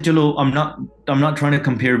ਇੱਕ ਤੇ ਚਲੋ I'm not trying to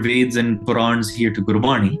compare Veds and Purans here to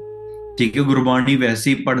Gurbani ਠੀਕ ਹੈ ਗੁਰਬਾਣੀ ਵੈਸੇ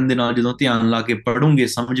ਹੀ ਪੜਨ ਦੇ ਨਾਲ ਜਦੋਂ ਧਿਆਨ ਲਾ ਕੇ ਪੜੋਗੇ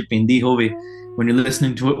ਸਮਝ ਪੈਂਦੀ ਹੋਵੇ when you're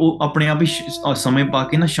listening to it ਉਹ ਆਪਣੇ ਆਪ ਹੀ ਸਮੇਂ ਪਾ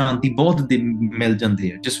ਕੇ ਨਾ ਸ਼ਾਂਤੀ ਬਹੁਤ ਮਿਲ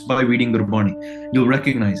ਜਾਂਦੀ ਹੈ just by reading Gurbani you'll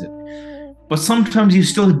recognize it but sometimes you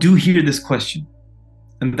still do hear this question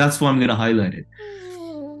and that's why I'm going to highlight it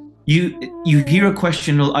you hear a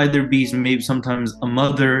question will either be maybe sometimes a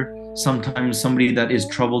mother sometimes somebody that is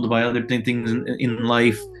troubled by other things in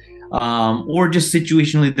life or just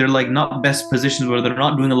situationally they're like not best positions where they're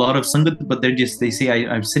not doing a lot of sangat but they say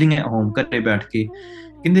I'm sitting at home ਘਰੇ ਬੈਠ ਕੇ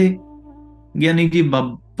ਕਹਿੰਦੇ ਯਾਨੀ ਕਿ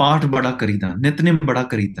ਪਾਠ ਬੜਾ ਕਰੀਦਾ ਨਿਤਨੇਮ ਬੜਾ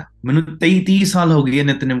ਕਰੀਦਾ ਮੈਨੂੰ 23 ਸਾਲ ਹੋ ਗਏ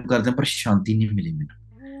ਨਿਤਨੇਮ ਕਰਦੇ ਪਰ ਸ਼ਾਂਤੀ ਨਹੀਂ ਮਿਲੀ ਮੈਨੂੰ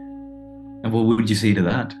and what would you say to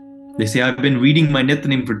that they say I've been reading my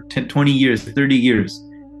nitnem for 20 years 30 years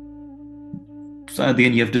so at the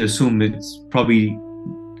end you have to assume it's probably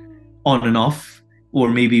on and off or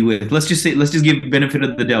maybe with let's just give benefit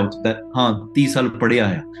of the doubt that 30 ਸਾਲ ਪੜਿਆ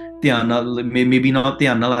ਆ ਧਿਆਨ ਨਾਲ maybe not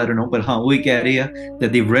ਧਿਆਨ ਨਾਲ I don't know but ਉਹ ਕਹਿ ਰਹੇ ਆ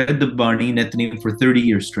that they've read the Bani Nitnem for 30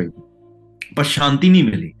 years straight ਪਰ ਸ਼ਾਂਤੀ ਨਹੀਂ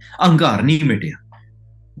ਮਿਲੀ ਅਹੰਕਾਰ ਨਹੀਂ ਮਿਟਿਆ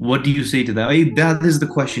what do you say to that that is the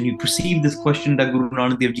question you perceive this question that Guru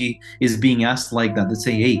Nanak Dev Ji is being asked like that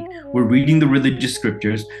say hey we're reading the religious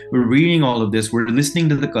scriptures we're reading all of this we're listening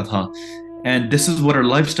to the Katha and this is what our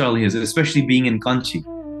lifestyle is especially being in Kanchi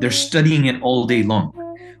they're studying it all day long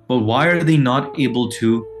but why are they not able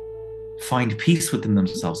to find peace within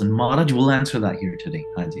themselves and Maharaj will answer that here today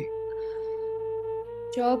Haji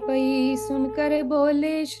Chaupai सुनकर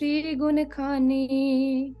बोले श्री गुण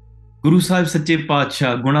खानी Guru Sahib Sache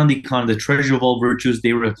Pacha Gunandi Khan the treasure of all virtues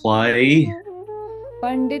they reply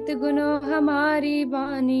पंडित गुनो हमारी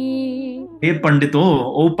बानी hey pandito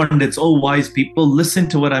oh pandits oh wise people listen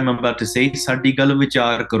to what I'm about to say sadi gal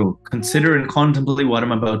vichar karo consider and contemplate what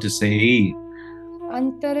I'm about to say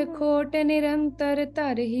अंतर खोट निरंतर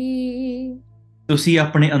तरही ਤੁਸੀਂ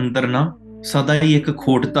ਆਪਣੇ ਅੰਦਰ ਨਾ ਸਦਾ ਹੀ ਇੱਕ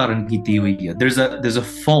ਖੋਟ ਧਾਰਨ ਕੀਤੀ ਹੋਈ ਹੈ there's a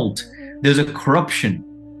fault there's a corruption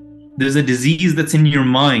there's a disease that's in your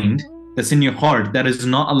mind that's in your heart that is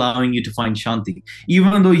not allowing you to find shanti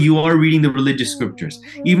even though you are reading the religious scriptures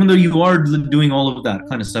even though you are doing all of that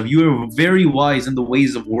kind of stuff you are very wise in the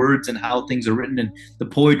ways of words and how things are written in the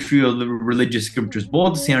poetry of the religious scriptures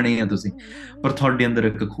ਬਹੁਤ ਸਿਆਣੇ ਆ ਤੁਸੀਂ ਪਰ ਤੁਹਾਡੇ ਅੰਦਰ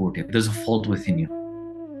ਇੱਕ ਖੋਟ ਹੈ there's a fault within you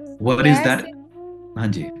what is that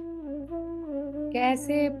ਹਾਂਜੀ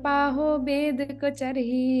कैसे पाहो वेद को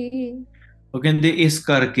चरही ਉਹ ਕਹਿੰਦੇ ਇਸ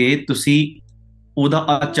ਕਰਕੇ ਤੁਸੀਂ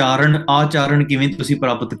ਉਹਦਾ ਆਚਾਰਨ ਕਿਵੇਂ ਤੁਸੀਂ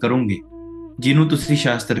ਪ੍ਰਾਪਤ ਕਰੋਗੇ ਜਿਹਨੂੰ ਤੁਸੀਂ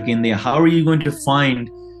ਸ਼ਾਸਤਰ ਕਹਿੰਦੇ ਆ how are you going to find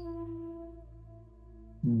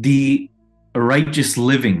the righteous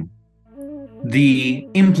living the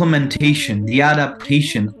implementation the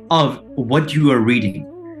adaptation of what you are reading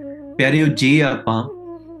ਪਿਆਰਿਓ ਜੇ ਆਪਾਂ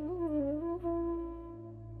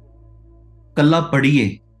ਕੱਲਾ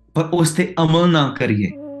ਪੜੀਏ ਪਰ ਉਸ ਤੇ ਅਮਲ ਨਾ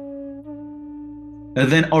ਕਰੀਏ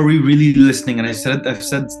then are we really listening and I've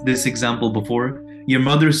said this example before your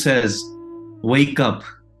mother says wake up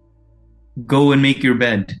go and make your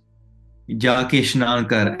bed ja ke ishnan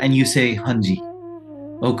kar and you say hanji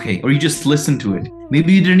okay or you just listen to it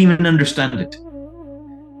maybe you didn't even understand it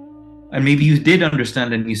and maybe you did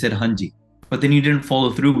understand it and you said hanji but then you didn't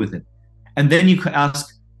follow through with it and then you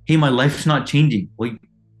ask hey my life's not changing well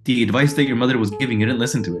the advice that your mother was giving you didn't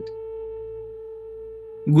listen to it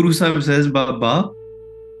Guru Sahib says baba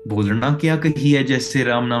बोलना क्या कही है जैसे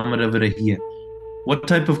राम नाम रव रही है what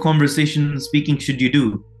type of conversation speaking should you do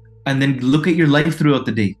and then look at your life throughout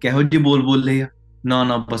the day कहो जी बोल रहे हैं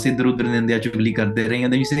ना बस इधर उधर निंदिया चुगली करते रहे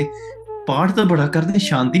and then you say पाठ तो बड़ा करते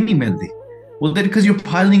शांति नहीं मिलती well that's because you're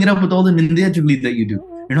piling it up with all the निंदिया चुगली that you do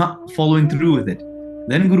you're not following through with it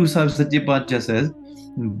then Guru Sahib Sache Paatshah says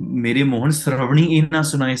मेरे मोहन श्रवणी ए ना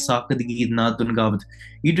सुनाए साकत गीत ना तुन गावत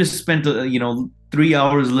you just spent 3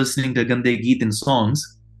 hours listening to gande geet and songs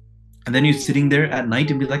and then you're sitting there at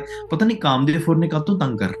night and be like pata nahi Kamdev ne kato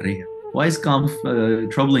tang kar rahe hai why is Kam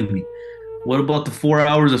troubling me what about the 4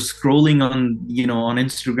 hours of scrolling on on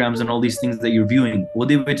Instagrams and all these things that you're viewing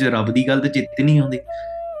ਉਹਦੇ ਵਿੱਚ ਰੱਬ ਦੀ ਗੱਲ ਤੇ ਚਿੱਤ ਨਹੀਂ ਆਉਂਦੀ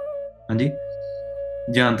हाँ जी,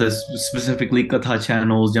 ਜਾਂ ਤਾਂ specifically ਕਥਾ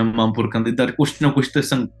channels ਜਾਂ ਮਹਾਂਪੁਰਖਾਂ ਦੇ ਦਰ ਕੁਛ ਨਾ ਕੁਛ ਤੇ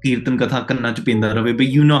ਸੰਕੀਰਤਨ ਕਥਾ ਕੰਨਾਂ ਚ ਪੈਂਦਾ ਰਵੇ, but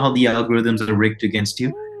you know how the algorithms are rigged against you.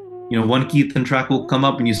 You know, one Kirtan track will come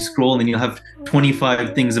up and you scroll and you'll have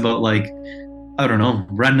 25 things about, like, I don't know,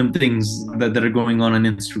 random things that are going on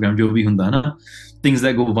Instagram, jo bhi hunda na, things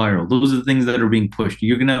that go viral. Those are the things that are being pushed.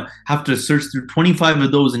 You're going to have to search through 25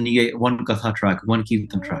 of those and you get one Katha track, one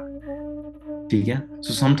Kirtan track. Okay?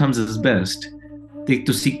 So sometimes it's best ਤੇ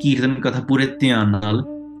ਤੁਸੀਂ ਕੀਰਤਨ ਕਥਾ ਪੂਰੇ ਧਿਆਨ ਨਾਲ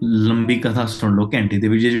ਲੰਬੀ ਕਥਾ ਸੁਣ ਲਓ ਘੰਟੇ ਦੇ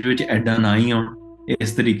ਵਿੱਚ, ਜਿਹਦੇ ਵਿੱਚ ਐਡਾ ਨਾ ਹੀ ਆਉਣ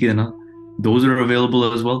ਇਸ ਤਰੀਕੇ ਦੇ ਨਾਲ. Those are available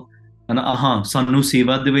as well. And ਸਾਨੂੰ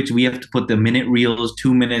ਸੇਵਾ ਦੇ ਵਿੱਚ we have to put the minute reels,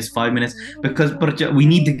 2 minutes, 5 minutes, because we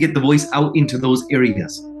need to get the voice out into those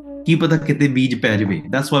areas. ਕੀ ਪਤਾ ਕਿਤੇ ਬੀਜ ਪੈ ਜਾਵੇ.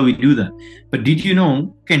 That's why we do that. But did you know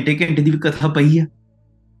ਘੰਟੇ ਘੰਟੇ ਦੀ ਵੀ ਕਥਾ ਪਈ ਆ?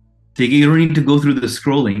 You don't need to go through the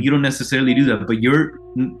scrolling. You don't necessarily do that, but you're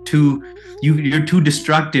too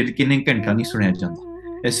distracted.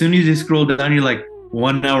 As soon as you scroll down, you're like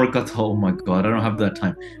 1 hour katha. Oh my god, I don't have that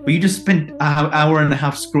time. But you just spent an hour and a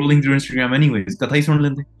half scrolling through Instagram anyways. Katha hi sun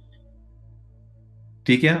lende.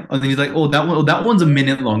 And then he's like, oh, that one's a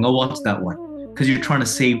minute long. I'll watch that one because you're trying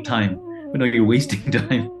to save time. But no, you're wasting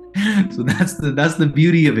time. So that's the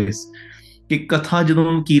beauty of this. ਕਿ ਕਥਾ ਜਦੋਂ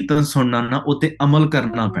ਕੀਰਤਨ ਸੁਣਨਾ ਨਾ ਉਤੇ ਅਮਲ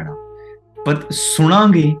ਕਰਨਾ ਪੈਣਾ, ਪਰ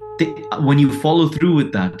ਸੁਣਾਂਗੇ ਤੇ when you follow through with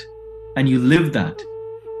that and you live that,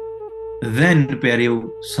 then ਪਿਆਰਿਓ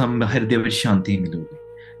ਹਿਰਦੇ ਵਿੱਚ ਸ਼ਾਂਤੀ ਮਿਲੂਗੀ.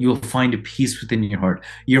 You'll find a peace within your heart.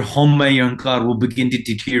 Your homa, your ankar will begin to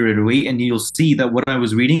deteriorate away, and you'll see that what I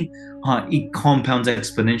was reading, it compounds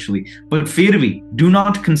exponentially. But firvi, do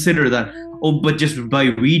not consider that, but just by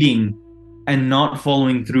reading and not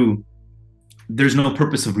following through, there's no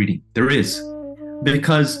purpose of reading. There is.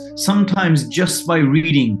 Because sometimes just by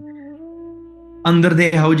reading,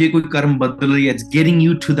 it's getting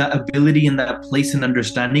you to that ability and that place and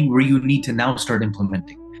understanding where you need to now start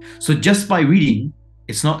implementing. So just by reading,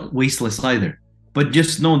 it's not wasteless either. But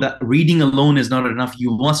just know that reading alone is not enough.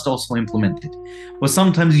 You must also implement it. But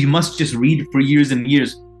sometimes you must just read for years and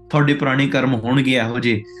years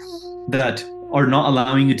that are not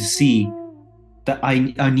allowing you to see that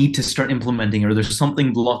I need to start implementing, or there's something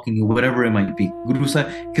blocking you, whatever it might be. Guru Sahib,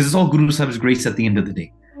 because it's all Guru Sahib's grace at the end of the day.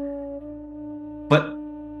 But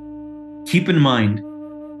keep in mind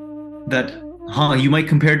that you might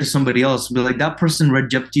compare it to somebody else, be like, that person read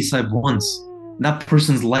Japji Sahib once. That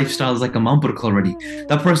person's lifestyle is like a Mampurk already.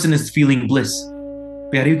 That person is feeling bliss.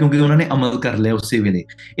 It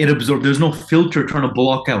absorbs. There's no filter trying to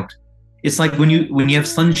block out. It's like when you have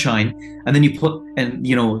sunshine and then you put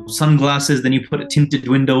sunglasses, then you put tinted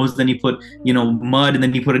windows, then you put mud, and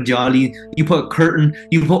then you put a jolly, you put a curtain,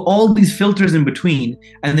 you put all these filters in between,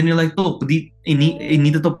 and then you're like,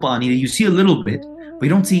 you see a little bit, but you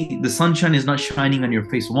don't see the sunshine is not shining on your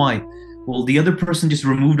face. Why? Well, the other person just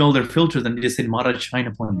removed all their filters and just said, Maharaj, shine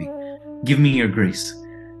upon me, give me your grace.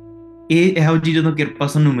 ਇਹੋ ਜਿਹੀ ਜਦੋਂ ਕਿਰਪਾ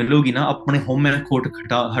ਸਾਨੂੰ ਮਿਲੂਗੀ ਨਾ, ਆਪਣੇ ਹੋਮੇ ਕੋਟ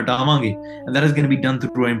ਹਟਾਵਾਂਗੇ, and that is going to be done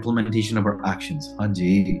through our implementation of our actions. ਹਾਂਜੀ,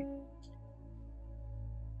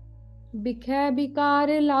 ਬਿਖੈ ਵਿਕਾਰ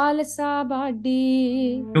ਲਾਲਸਾ ਬਾਡੀ,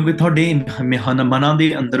 ਕਿਉਂਕਿ ਤੁਹਾਡੇ ਮਨਾਂ ਦੇ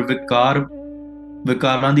ਅੰਦਰ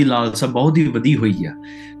ਵਿਕਾਰਾਂ ਦੀ ਲਾਲਸਾ ਬਹੁਤ ਹੀ ਵਧੀ ਹੋਈ ਆ.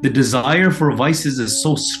 The desire for vices is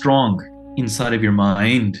so strong inside of your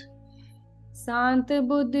mind. ਸ਼ਾਂਤ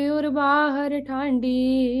ਬੁੱਧ ਉਰ ਬਾਹਰ ਠਾਂਡੀ,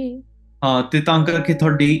 ਤੇ ਤਾਂ ਕਰਕੇ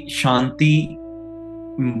ਤੁਹਾਡੀ ਸ਼ਾਂਤੀ,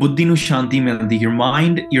 ਬੁੱਧੀ ਨੂੰ ਸ਼ਾਂਤੀ ਮਿਲਦੀ. Your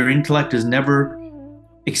mind, your intellect is never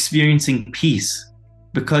experiencing peace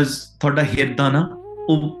because ਤੁਹਾਡਾ ਹਿਰਦਾ ਨਾ,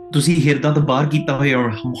 ਉਹ ਤੁਸੀਂ ਹਿਰਦਾ ਤੋਂ ਬਾਹਰ ਕੀਤਾ ਹੋਇਆ,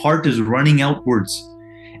 your heart is running outwards.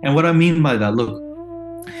 And what I mean by that, look,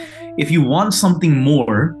 if you want something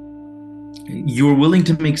more, you're willing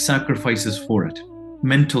to make sacrifices for it.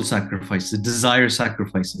 Mental sacrifices, desire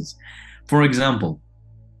sacrifices. For example,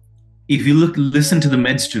 if you listen to the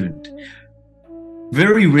med student,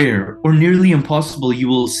 very rare or nearly impossible you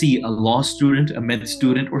will see a law student, a med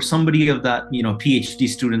student, or somebody of that PhD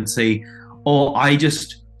student say, oh, I just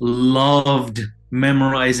loved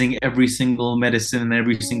memorizing every single medicine and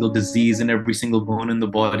every single disease and every single bone in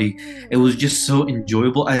the body. It was just so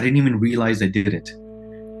enjoyable, I didn't even realize I did it.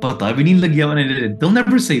 Pata bhi nahi lagya when I did it. They'll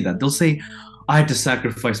never say that. They'll say, I had to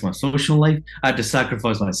sacrifice my social life, I had to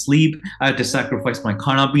sacrifice my sleep, I had to sacrifice my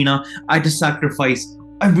khana pina, I had to sacrifice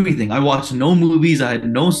everything. I watched no movies, I had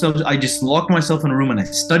no self, I just locked myself in a room and I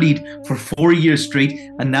studied for 4 years straight,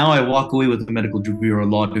 and now I walk away with a medical degree or a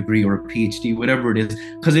law degree or a PhD, whatever it is,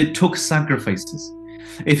 because it took sacrifices.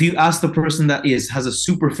 If you ask the person that has a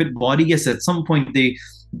super fit body, yes, at some point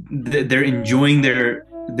they're enjoying their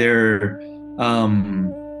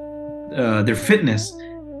fitness.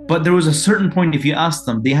 But there was a certain point, if you ask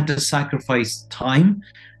them, they had to sacrifice time,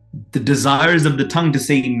 the desires of the tongue to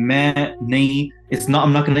say, meh, nahi, it's not,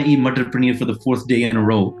 I'm not going to eat matar paneer for the fourth day in a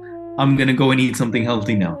row. I'm going to go and eat something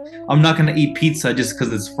healthy now. I'm not going to eat pizza just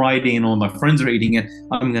because it's Friday and all my friends are eating it.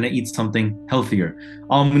 I'm going to eat something healthier.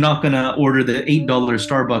 I'm not going to order the $8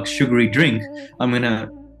 Starbucks sugary drink. I'm going to,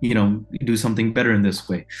 do something better in this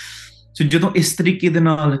way. So ਜਦੋਂ ਇਸ ਤਰੀਕੇ ਦੇ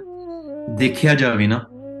ਨਾਲ ਦੇਖਿਆ ਜਾਵੇ ਨਾ,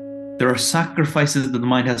 there are sacrifices that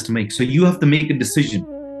the mind has to make. So you have to make a decision,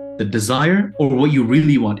 the desire or what you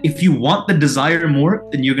really want. If you want the desire more,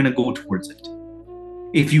 then you're going to go towards it.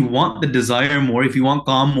 If you want the desire more, if you want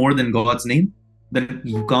calm more than God's name, then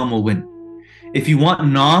calm will win. If you want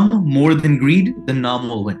Naam more than greed, then Naam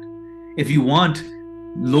will win. If you want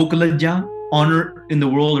Lokalaja, honor in the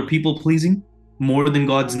world or people pleasing more than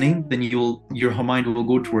God's name, then your mind will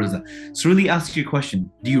go towards that. So really ask your question,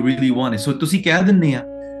 do you really want it? So ਤੁਸੀਂ ਕਹਿ ਦਿੰਦੇ ਆ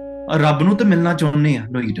ਰੱਬ ਨੂੰ ਤਾਂ ਮਿਲਣਾ ਚਾਹੁੰਦੇ ਆ.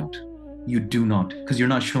 No, you don't. You do not, because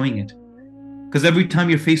you're not showing it. Because every time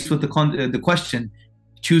you're faced with the question,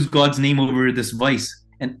 choose God's name over this vice,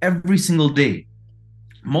 and every single day,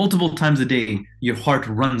 multiple times a day, your heart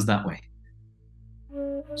runs that way.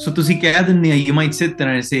 So ਤੁਸੀਂ ਕਹਿ ਦਿੰਦੇ ਆ, you might sit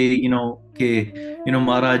there and say,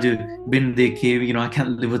 Maharaj, bin dekhe, I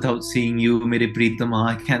can't live without seeing you, mere Preetama,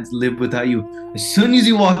 I can't live without you. As soon as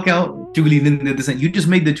you walk out, you just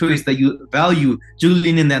made the choice that you value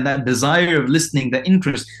Jugalin, that desire of listening, the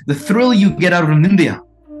interest, the thrill you get out of Nindya,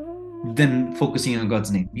 than focusing on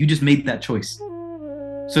God's name. You just made that choice.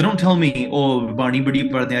 So don't tell me, oh, Barney Badi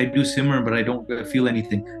Parde, I do simmer, but I don't feel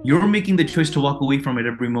anything. You're making the choice to walk away from it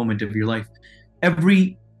every moment of your life. Every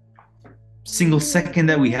single second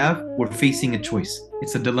that we have, we're facing a choice.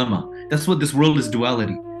 It's a dilemma. That's what this world is,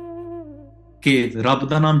 duality.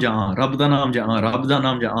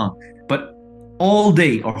 But all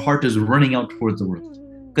day our heart is running out towards the world.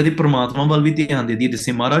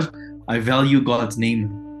 I value God's name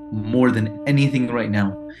more than anything right now.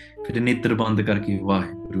 Then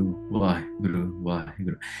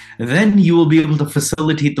you will be able to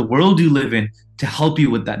facilitate the world you live in to help you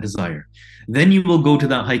with that desire. Then you will go to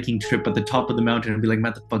that hiking trip at the top of the mountain and be like,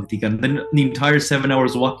 Mata Bhakti Kar. Then the entire 7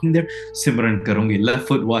 hours walking there, Simran karungi. Left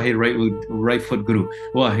foot, Wahe, right foot, Guru.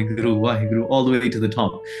 Wahe, Guru, all the way to the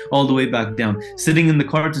top, all the way back down. Sitting in the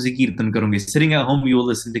car to say Kirtan karungi. Sitting at home, you will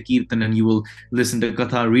listen to Kirtan and you will listen to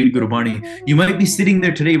Katha, read Gurbani. You might be sitting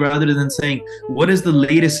there today rather than saying, what is the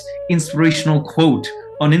latest inspirational quote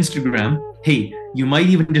on Instagram? Hey, you might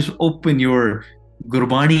even just open your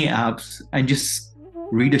Gurbani apps and just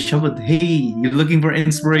read a shabad. Hey, you're looking for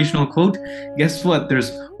inspirational quote? Guess what?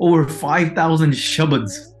 There's over 5,000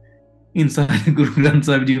 shabads inside Guru Granth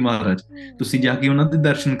Sahib Ji Maharaj. ਤੁਸੀਂ ਜਾ ਕੇ ਉਹਨਾਂ ਦੇ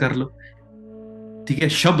ਦਰਸ਼ਨ ਕਰ ਲਓ. ਠੀਕ ਹੈ,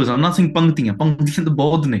 ਸ਼ਬਦ, I'm not saying ਪੰਕਤੀਆਂ ਤਾਂ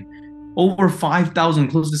ਬਹੁਤ ਨੇ. Over 5,000,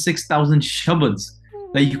 close to 6,000 shabads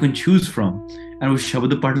that you can choose from. And ਉਹ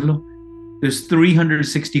ਸ਼ਬਦ ਪੜ੍ਹ ਲਓ. There's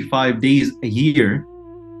 365 days a year.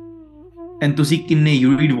 And ਤੁਸੀਂ ਕਿੰਨੇ,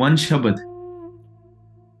 you read one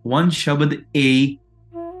shabad a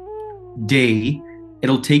day,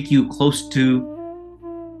 it'll take you close to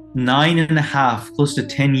 9.5, close to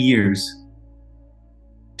 10 years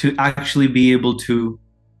to actually be able to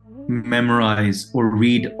memorize or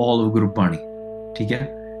read all of Gurbani. ठीक है,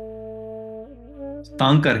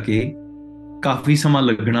 ਤਾਂ ਕਰਕੇ ਕਾਫੀ ਸਮਾਂ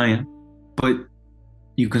ਲੱਗਣਾ ਹੈ, but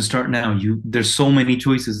you can start now. There's so many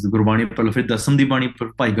choices. The Gurbani ਪੜ੍ਹ ਲਓ, ਫਿਰ ਦਸਮ ਦੀ ਬਾਣੀ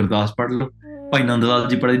ਭਾਈ ਗੁਰਦਾਸ ਪੜ੍ਹ ਲਓ, ਭਾਈ ਨੰਦ ਲਾਲ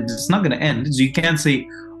ਜੀ ਪੜ੍ਹ. It's not going to end. So you can't say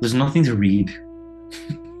there's nothing to read.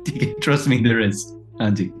 Trust me, there is.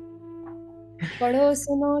 Anji. ਪੜੋ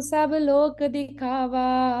ਸੁਨੋ ਸਭ ਲੋਕ ਦਿਖਾਵਾ.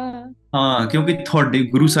 ਹਾਂ, ਕਿਉਂਕਿ ਤੁਹਾਡੇ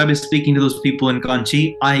Guru Sahib is speaking to those people in Kanchi,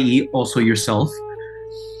 i.e. also yourself,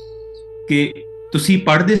 ਕਿ ਤੁਸੀਂ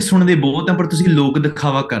ਪੜ੍ਹਦੇ ਸੁਣਦੇ ਬਹੁਤ ਆ, ਪਰ ਤੁਸੀਂ ਲੋਕ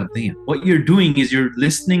ਦਿਖਾਵਾ ਕਰਦੇ ਆ. What you're doing is you're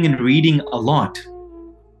listening and reading a lot,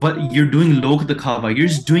 but you're doing lok dikhava.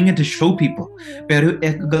 You're just doing it to show people. Pero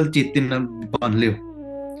ek gal chete na ban liyo.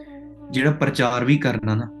 Jehda prachar vi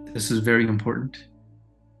karna na, this is very important.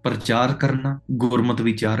 Prachar karna, gurmat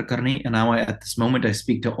vichar karne. And now at this moment I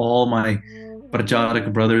speak to all my pracharak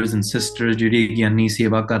brothers and sisters, jehde gyani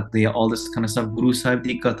seva karte, all this kind of stuff. Guru Sahib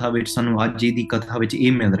di katha vich sanu ajj di katha vich eh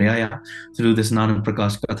mil reha ya through this Nanak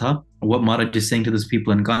Prakash katha. What Maharaj is saying to those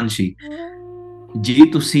people in Kanchi, ਜੇ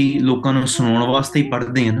ਤੁਸੀਂ ਲੋਕਾਂ ਨੂੰ ਸੁਣਾਉਣ ਵਾਸਤੇ ਹੀ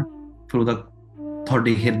ਪੜ੍ਹਦੇ ਆ ਨਾ, ਫਿਰ ਉਹਦਾ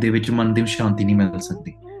ਤੁਹਾਡੇ ਹਿਰਦੇ ਵਿੱਚ ਮਨ ਦੀ ਸ਼ਾਂਤੀ ਨਹੀਂ ਮਿਲ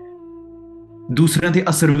ਸਕਦੀ, ਦੂਸਰਿਆਂ ਤੇ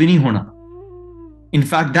ਅਸਰ ਵੀ ਨਹੀਂ ਹੋਣਾ. In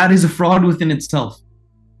fact, that is a fraud within itself.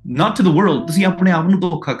 Not to the world. ਤੁਸੀਂ ਆਪਣੇ ਆਪ ਨੂੰ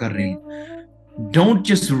ਧੋਖਾ ਕਰ ਰਹੇ ਹੋ. Don't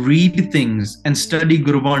just read things and study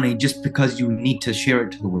Gurbani just because you need to share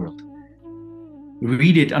it to the world.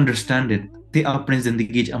 Read it, understand it, ਤੇ ਆਪਣੇ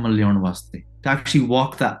ਜ਼ਿੰਦਗੀ 'ਚ ਅਮਲ ਲਿਆਉਣ ਵਾਸਤੇ, to actually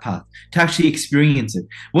walk that path, to actually experience it.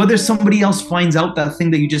 Whether somebody else finds out that thing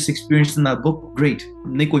that you just experienced in that book, great.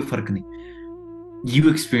 ਨਹੀਂ ਕੋਈ ਫਰਕ ਨਹੀਂ. You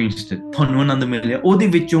experienced it. ਤੁਹਾਨੂੰ ਆਨੰਦ ਮਿਲਿਆ ਉਹਦੇ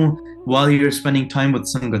ਵਿੱਚੋਂ, while you're spending time with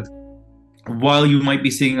ਸੰਗਤ, while you might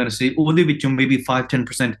be sitting on a stage, ਉਹਦੇ ਵਿੱਚੋਂ maybe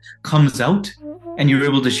 5-10% comes out and you're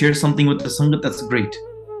able to share something with the ਸੰਗਤ. That's great.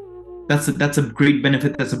 That's a great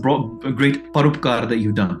benefit. That's a great ਪਰਉਪਕਾਰ that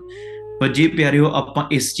you've done. ਪਰ ਜੇ ਪਿਆਰਿਓ ਆਪਾਂ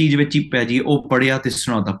ਇਸ ਚੀਜ਼ ਵਿੱਚ ਹੀ ਪੈ ਜਾਈਏ, ਉਹ ਪੜਿਆ ਤੇ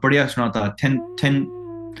ਸੁਣਾਤਾ, ਪੜਿਆ ਸੁਣਾਤਾ, 10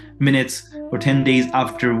 minutes or 10 days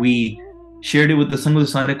after we shared it with the ਸੰਗਤ,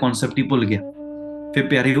 ਸਾਰੇ ਕਨਸੈਪਟ ਹੀ ਭੁੱਲ ਗਿਆ। ਫਿਰ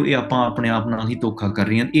ਪਿਆਰਿਓ ਇਹ ਆਪਾਂ ਆਪਣੇ ਆਪ ਨਾਲ ਹੀ ਧੋਖਾ ਕਰ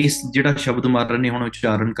ਰਹੇ ਹਾਂ। ਇਸ ਜਿਹੜਾ ਸ਼ਬਦ ਮਹਾਰਾਜ ਨੇ ਹੁਣ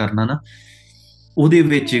ਉਚਾਰਨ ਕਰਨਾ ਨਾ, ਉਹਦੇ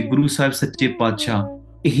ਵਿੱਚ ਗੁਰੂ ਸਾਹਿਬ ਸੱਚੇ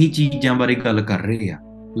ਪਾਤਸ਼ਾਹ ਇਹੀ ਚੀਜ਼ਾਂ ਬਾਰੇ ਗੱਲ ਕਰ ਰਹੇ ਆ।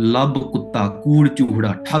 ਲੱਭ ਕੁੱਤਾ, ਕੂੜ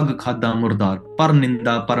ਚੂਹੜਾ, ਠੱਗ ਖਾਦਾ ਮੁਰਦਾਰ, ਪਰ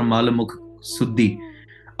ਨਿੰਦਾ ਪਰ ਮਲ ਮੁਖ ਸੁੱਧੀ,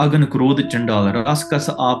 ਅਗਨ ਕ੍ਰੋਧ ਚੰਡਾਲ, ਰਸ ਕਸ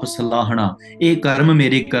ਆਪ ਸਲਾਹਣਾ, ਇਹ ਕਰਮ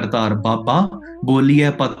ਮੇਰੇ ਕਰਤਾਰ, ਬਾਬਾ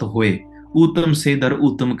ਬੋਲੀਐ ਪਤ ਹੋਏ, ਊਤਮ ਸੇ ਦਰ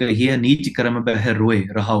ਊਤਮ ਕਹੀਏ, ਨੀਚ ਕਰਮ ਬਹਿ ਰੋਏ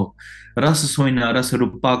ਰਹਾਓ, ਰਸ ਸੋਇਨਾ ਰਸ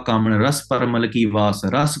ਰੂਪਾ ਕਾਮਣ, ਰਸ ਪਰਮਲ ਕੀ ਵਾਸ,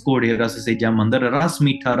 ਰਸ ਕੋੜੇ ਰਸ ਸੇਜਾ ਮੰਦਰ, ਰਸ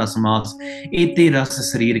ਮੀਠਾ ਰਸ ਮਾਸ, ਏਤੇ ਰਸ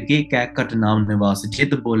ਸਰੀਰ ਕੇ ਕੈ ਕਟ ਨਾਮ ਨਿਵਾਸ,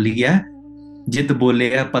 ਜਿਤ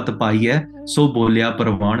ਬੋਲਿਆ ਪਤ ਪਾਈਐ, ਸੋ ਬੋਲਿਆ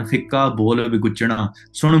ਪ੍ਰਵਾਨ, ਫਿੱਕਾ ਬੋਲ ਵਿਗੁਚਣਾ,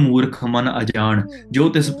 ਸੁਣ ਮੂਰਖ ਮਨ ਅਜਾਣ, ਜੋ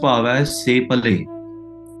ਤਿਸ ਭਾਵੈ ਸੇ ਭਲੇ,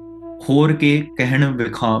 ਹੋਰ ਕੇ ਕਹਿਣ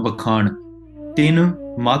ਵਖਾਣ, ਤਿਨ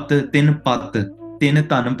ਮਤ ਤਿਨ ਪਤ ਤਿਨ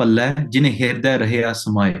ਧਨ ਪੱਲੇ, ਜਿਨ ਹਿਰਦੈ ਰਹਿਆ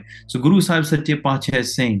ਸਮਾਏ। ਸੋ ਗੁਰੂ ਸਾਹਿਬ ਸੱਚੇ ਪਾਤਸ਼ਾਹ is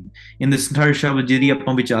saying in this entire ਸ਼ਬਦ ਜਿਹਦੀ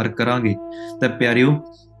ਆਪਾਂ ਵਿਚਾਰ ਕਰਾਂਗੇ ਤਾਂ ਪਿਆਰਿਓ,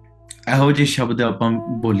 ਇਹੋ ਜਿਹੇ ਸ਼ਬਦ ਆਪਾਂ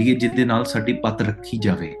ਬੋਲੀਏ ਜਿਹਦੇ ਨਾਲ ਸਾਡੀ ਪਤ ਰੱਖੀ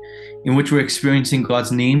ਜਾਵੇ, in which we're experiencing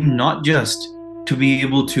God's name, not just to be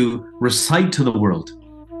able to recite to the world,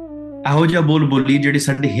 ਇਹੋ ਜਿਹਾ ਬੋਲ ਬੋਲੀਏ ਜਿਹੜੇ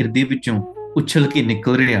ਸਾਡੇ ਹਿਰਦੇ ਵਿੱਚੋਂ ਉਛਲ ਕੇ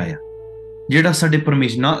ਨਿਕਲ ਰਿਹਾ ਆ, ਜਿਹੜਾ ਸਾਡੇ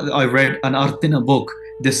ਪਰਮੇਸ਼ਰ। I read an arth in a book.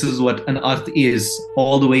 This is what an arth is,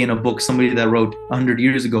 all the way in a book somebody that wrote 100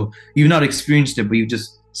 years ago. You've not experienced it, but you've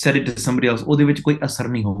just said it to somebody else. ਉਹਦੇ ਵਿੱਚ ਕੋਈ ਅਸਰ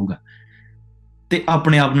ਨਹੀਂ ਹੋਊਗਾ ਤੇ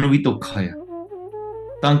ਆਪਣੇ ਆਪ ਨੂੰ ਵੀ ਧੋਖਾ ਆ।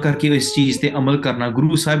 ਤਾਂ ਕਰਕੇ ਇਸ ਚੀਜ਼ ਤੇ ਅਮਲ ਕਰਨਾ।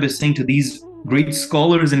 Guru Sahib is saying to these great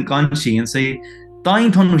scholars in Kanchi and say, ਤਾਂ ਹੀ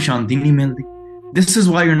ਤੁਹਾਨੂੰ ਸ਼ਾਂਤੀ ਨਹੀਂ ਮਿਲਦੀ। This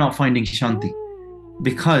is why you're not finding Shanti,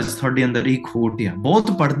 because ਤੁਹਾਡੇ ਅੰਦਰ ਇਹ ਖੋਟ ਆ।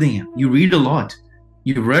 ਬਹੁਤ ਪੜ੍ਹਦੇ ਆ, you read a lot,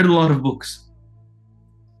 you've read a lot of books,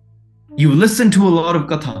 you've listened to a lot of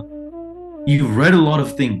Katha, you've read a lot of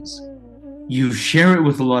things, you share it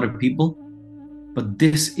with a lot of people, but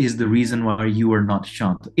this is the reason why you are not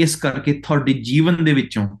ਸ਼ਾਂਤ। ਇਸ ਕਰਕੇ ਤੁਹਾਡੇ ਜੀਵਨ ਦੇ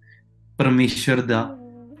ਵਿੱਚੋਂ ਪਰਮੇਸ਼ਰ ਦਾ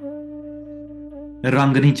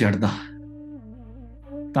ਰੰਗ ਨਹੀਂ ਚੜਦਾ।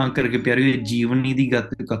 ਤਾਂ ਕਰਕੇ ਪਿਆਰਿਓ, ਇਹ ਜੀਵਨੀ ਦੀ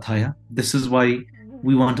ਕਥਾ ਆ। This is why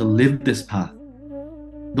we want to live this path.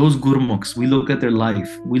 Those gurmukhs, we look at their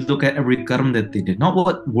life, we look at every karma that they did, not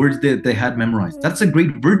what words they had memorized. That's a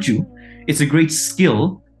great virtue. It's a great skill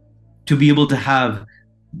to be able to have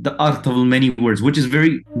the arth of many words, which is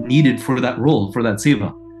very needed for that role, for that seva.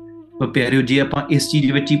 But ਪਿਆਰਿਓ, ਜੇ ਆਪਾਂ ਇਸ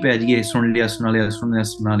ਚੀਜ਼ ਵਿੱਚ ਹੀ ਪੈ ਜਾਈਏ, ਸੁਣ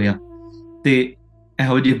ਲਿਆ ਤੇ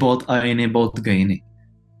ਇਹੋ ਜਿਹੇ ਬਹੁਤ ਆਏ ਨੇ, ਬਹੁਤ ਗਏ ਨੇ,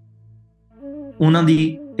 ਉਹਨਾਂ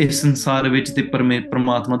ਦੀ ਇਸ ਸੰਸਾਰ ਵਿੱਚ ਤੇ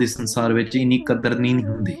ਪਰਮਾਤਮਾ ਦੇ ਸੰਸਾਰ ਵਿੱਚ ਇੰਨੀ ਕਦਰ ਨਹੀਂ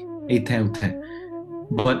ਹੁੰਦੀ ਇੱਥੇ ਉੱਥੇ।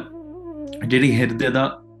 ਬਟ ਜਿਹੜੀ ਹਿਰਦੇ ਦਾ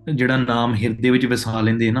ਜਿਹੜਾ ਨਾਮ ਹਿਰਦੇ ਵਿੱਚ ਵਸਾ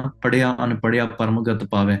ਲੈਂਦੇ ਨਾ, ਪੜਿਆ ਅਨਪੜਿਆ ਪਰਮਗਤ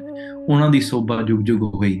ਪਾਵੇ, ਉਹਨਾਂ ਦੀ ਸੋਭਾ ਜੁਗ ਜੁਗ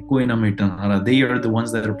ਹੋਈ, ਕੋਈ ਨਾ ਮਿਟਣ ਵਾਲਾ। They are the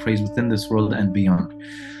ones that are praised within this world and beyond.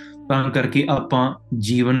 ਤਾਂ ਕਰਕੇ ਆਪਾਂ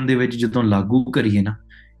ਜੀਵਨ ਦੇ ਵਿੱਚ ਜਦੋਂ ਲਾਗੂ ਕਰੀਏ ਨਾ,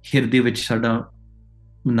 ਹਿਰਦੇ ਵਿੱਚ ਸਾਡਾ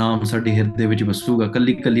ਨਾਮ ਸਾਡੇ ਹਿਰਦੇ ਵਿੱਚ ਵਸੂਗਾ,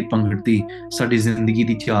 ਕੱਲੀ ਕੱਲੀ ਪੰਗਤੀ ਸਾਡੀ ਜ਼ਿੰਦਗੀ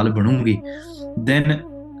ਦੀ ਚਾਲ ਬਣੂਗੀ। Then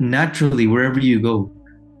naturally wherever you go,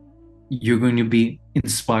 you're going to be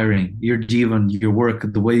inspiring your jivan, your work,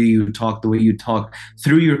 the way you talk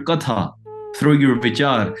through your katha, through your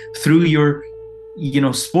vichar, through your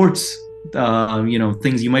sports,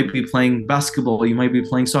 things. You might be playing basketball, you might be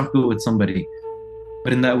playing soccer with somebody,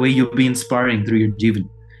 but in that way you'll be inspiring through your jivan.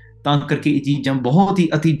 ਤਾਂ ਕਰਕੇ ਇਹ ਚੀਜ਼ਾਂ ਬਹੁਤ ਹੀ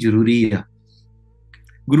ਅਤੀ ਜ਼ਰੂਰੀ ਆ।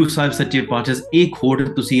 ਗੁਰੂ ਸਾਹਿਬ ਸੱਚੇ ਪਾਤਸ਼ਾਹ ਇਹ ਖੋਟ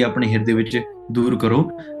ਤੁਸੀਂ ਆਪਣੇ ਹਿਰਦੇ ਵਿੱਚ ਦੂਰ ਕਰੋ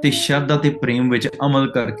ਤੇ ਸ਼ਰਧਾ ਤੇ ਪ੍ਰੇਮ ਵਿੱਚ ਅਮਲ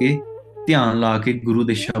ਕਰਕੇ ਧਿਆਨ ਲਾ ਕੇ ਗੁਰੂ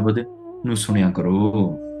ਦੇ ਸ਼ਬਦ ਨੂੰ ਸੁਣਿਆ ਕਰੋ।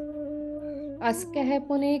 ਅਸ ਕਹਿ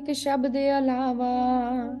ਪੁਨੇਕ ਸ਼ਬਦ ਅਲਾਵਾ।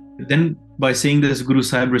 Then by saying this, Guru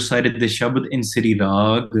Sahib recited the shabad in Sri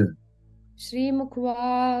Rag. Shri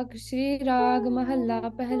मुखवाक Shri राग महला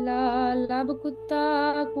पहला, लब कुत्ता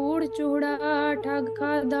कूड़ चूड़ा ठग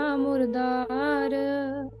खादा मुर्दार।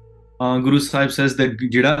 Guru Sahib says that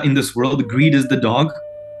in this world, greed is the dog,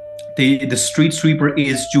 the street sweeper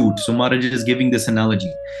is chute. So Maharaj is giving this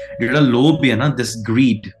analogy. Jehda lobh hai na, this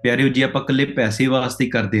greed, pyareo, je aapa kalle paise vaste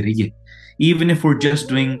karde rahiye, even if we're just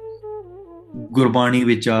doing gurbani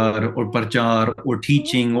vichar or parchar or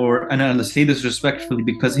teaching, and I'll say this respectfully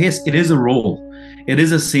because yes, it is a role, it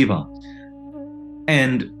is a seva,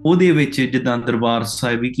 and ਉਹਦੇ ਵਿੱਚ ਜਿੱਦਾਂ ਦਰਬਾਰ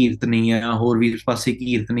ਸਾਹਿਬ ਵੀ ਕੀਰਤਨੀ ਆ ਹੋਰ ਵੀ ਪਾਸੇ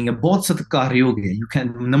ਕੀਰਤਨੀ ਆ ਬਹੁਤ ਸਤਿਕਾਰਯੋਗ ਹੈ you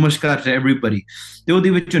can namaskar to everybody ਤੇ ਉਹਦੇ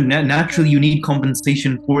ਵਿੱਚ naturally you need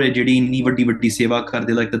compensation for ਜਿਹੜੀ ਇੰਨੀ ਵੱਡੀ ਵੱਡੀ ਸੇਵਾ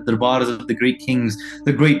ਕਰਦੇ like the darbars of the great kings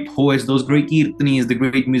the great poets those great kirtanis the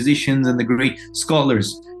great musicians and the great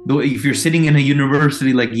scholars. Though if you're sitting in a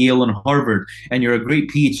university like Yale and Harvard and you're a great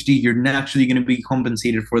PhD, you're naturally going to be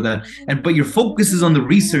compensated for that. And but your focus is on the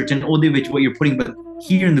research and Odevich, what you're putting. But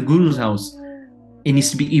here in the Guru's house, it needs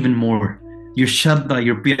to be even more. Your shraddha,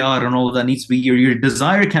 your pyar, and all of that needs to be your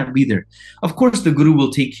desire can't be there. Of course, the Guru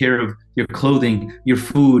will take care of your clothing, your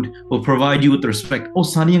food, will provide you with respect. Oh,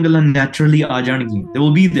 sariyan galan naturally aa jaangiyan. They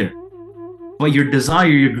will be there. But your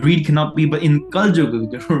desire, your greed cannot be. But in Kal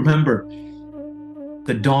Yuga, remember,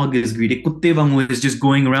 the dog is greedy. Kutte vangu is just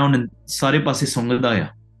going around and sare paase songadaya.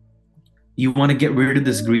 You want to get rid of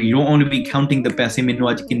this greed. You don't want to be counting the paise minnu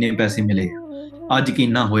aaj kinne paise mile. Aaj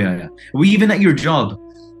kinna hoya ya. We even at your job,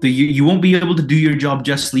 you won't be able to do your job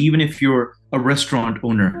justly, even if you're a restaurant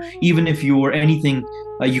owner, even if you're anything,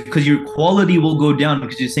 because your quality will go down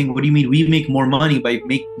because you're saying, what do you mean? We make more money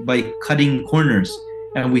by cutting corners,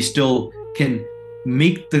 and we still can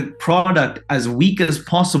make the product as weak as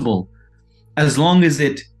possible as long as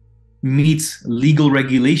it meets legal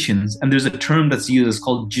regulations. And there's a term that's used, it's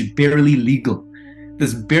called barely legal.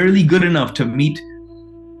 That's barely good enough to meet,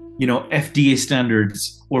 FDA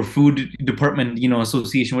standards or food department,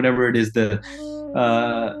 association, whatever it is, the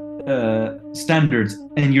standards,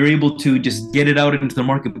 and you're able to just get it out into the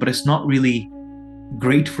market, but it's not really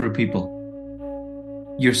great for people.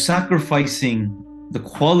 You're sacrificing the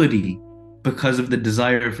quality because of the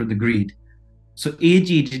desire for the greed. So ਇਹ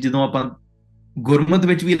ਚੀਜ਼ ਜਦੋਂ ਆਪਾਂ ਗੁਰਮਤ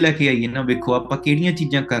ਵਿੱਚ ਵੀ ਲੈ ਕੇ ਆਈਏ ਨਾ ਵੇਖੋ ਆਪਾਂ ਕਿਹੜੀਆਂ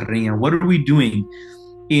ਚੀਜ਼ਾਂ ਕਰ ਰਹੇ ਹਾਂ what are we doing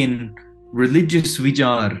in religious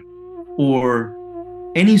ਵਿਚਾਰ or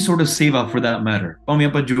any sort of seva for that matter ਭਾਵੇਂ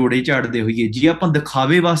ਆਪਾਂ ਜੋੜੇ ਝਾੜਦੇ ਹੋਈਏ ਜੇ ਆਪਾਂ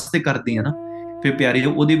ਦਿਖਾਵੇ ਵਾਸਤੇ ਕਰਦੇ ਆ ਨਾ ਫਿਰ ਪਿਆਰੇ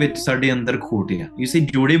ਉਹਦੇ ਵਿੱਚ ਸਾਡੇ ਅੰਦਰ ਖੋਟ ਆ you say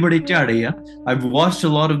ਜੋੜੇ ਬੜੇ ਝਾੜੇ ਆ I've watched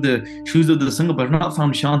a lot of the shoes of the Sangha but not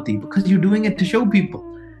found shanti because you're doing it to show people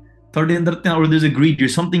ਤੁਹਾਡੇ ਅੰਦਰ or there's a greed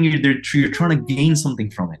you're something you're trying to gain something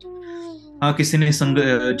from it हाँ किसी ने संग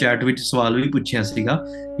chat ਵਿੱਚ ਸਵਾਲ ਵੀ ਪੁੱਛਿਆ ਸੀਗਾ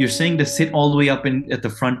you're saying to sit all the way up at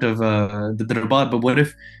the front of the darbar but what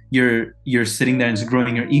if you're sitting there and it's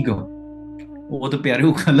growing your ego ਉਹ ਤਾਂ ਪਿਆਰੇ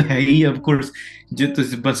ਉਹ ਗੱਲ ਹੈ ਹੀ of course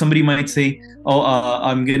but somebody might say oh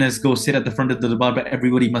I'm gonna go sit at the front of the darbar but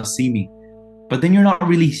everybody must see me but then you're not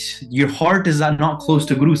really your heart is not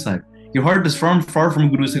close to Guru Sahib your heart is far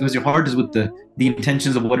from Guru Sahib because your heart is with the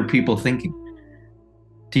intentions of what are people thinking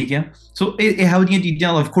so how do you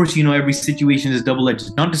of course every situation is double-edged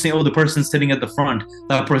not to say the person sitting at the front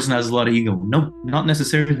that person has a lot of ego no not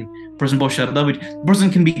necessarily person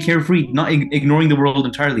can be carefree not ignoring the world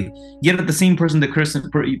entirely yet at the same person the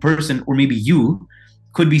person or maybe you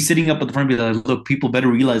could be sitting up at the front and be like look people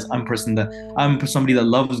better realize I'm somebody that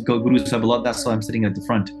loves Guru Sahib a lot that's why I'm sitting at the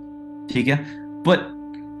front but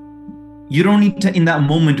you don't need to in that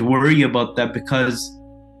moment worry about that because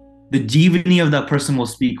the jivani of that person will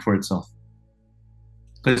speak for itself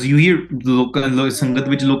because you hear sangat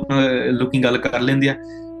vich looking gal kar lende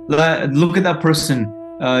look at that person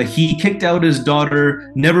he kicked out his daughter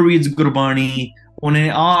never reads gurbani ਉਹਨੇ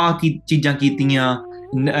ਆ ਕੀ ਚੀਜ਼ਾਂ ਕੀਤੀਆਂ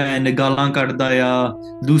ਗਾਲਾਂ ਕੱਢਦਾ ਆ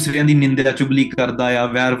ਦੂਸਰਿਆਂ ਦੀ ਨਿੰਦਿਆ ਚੁਗਲੀ ਕਰਦਾ ਆ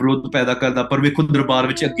ਵੈਰ ਵਿਰੋਧ ਪੈਦਾ ਕਰਦਾ ਪਰ ਵੇਖੋ ਦਰਬਾਰ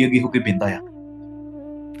ਵਿੱਚ ਅੱਗੇ ਅੱਗੇ ਹੋ ਕੇ ਬਿੰਦਾ ਆ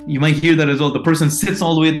you might hear that as well. The person sits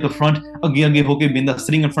all the way at the front,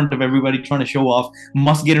 sitting in front of everybody, trying to show off,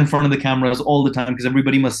 must get in front of the cameras all the time because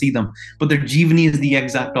everybody must see them. But their jivani is the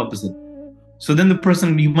exact opposite. So then the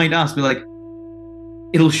person, you might ask, be like,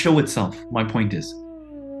 it'll show itself, my point is.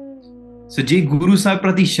 So je Guru Sahib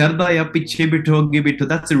prati shardha ya piche bitho agge bitho,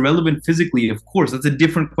 that's irrelevant physically, of course, that's a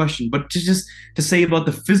different question. But just to say about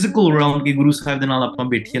the physical realm ke Guru Sahib de naal apan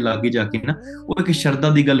baithiye lage ja ke na ਉਹ ਇੱਕ ਸ਼ਰਧਾ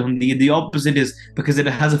ਦੀ ਗੱਲ ਹੁੰਦੀ ਹੈ the opposite is because it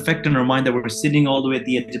has effect on our mind that we're sitting all the way at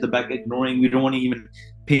the edge of the back ignoring we don't want to even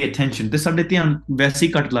pay attention ਤੇ ਸਾਡੇ ਧਿਆਨ ਵੈਸੇ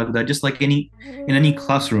ਹੀ ਘੱਟ ਲੱਗਦਾ just like in any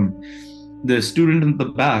classroom the student in the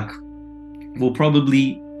back will probably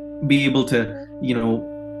be able to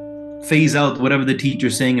phase out whatever the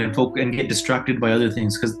teacher's saying and get distracted by other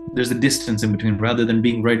things because there's a distance in between rather than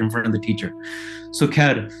being right in front of the teacher. So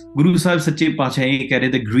khair Guru Sahib sache paatshah ye keh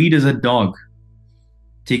rahe the greed is a dog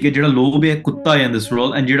theek hai jehda lobh hai kutta hai in this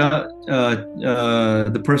world and jehda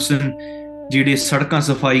the person ਜਿਹੜੇ ਸੜਕਾਂ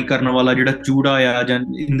ਸਫਾਈ ਕਰਨ ਵਾਲਾ ਜਿਹੜਾ ਚੂੜਾ ਆ ਜਾਂ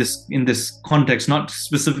in this context not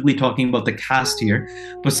specifically talking about the caste here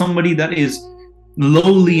but somebody that is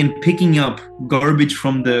lowly and picking up garbage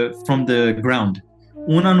from the ground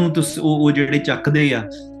ਉਹਨਾਂ ਨੂੰ ਉਹ ਜਿਹੜੇ ਚੱਕਦੇ ਆ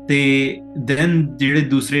ਤੇ then ਜਿਹੜੇ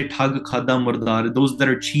ਦੂਸਰੇ ਠੱਗ ਖਾਦਾ ਮਰਦਾਰ those that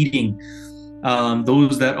are cheating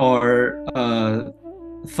those that are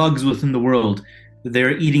thugs within the world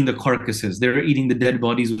They're eating the carcasses. They're eating the dead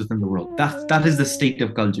bodies within the world. That is the state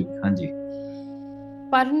of Kaljug. Hanji.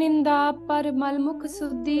 पर निंदा पर मलमुख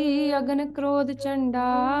सुद्धि अगन क्रोध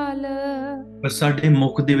चंडाल। पर साडे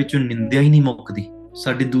मुख दे विचों निंदिया ही नहीं मुकदी,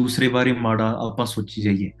 साडे दूसरे बारे माड़ा आपां सोची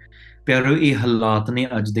जाइए। प्यारो ये हालात ने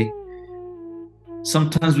अज दे।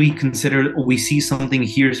 Sometimes we consider, we see something,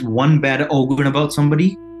 here's one bad augury about somebody,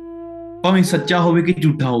 भावें सच्चा होवे कि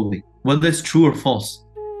झूठा होवे, whether it's true or false,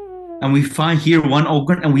 and we find here one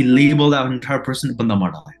augury and we label that entire person banda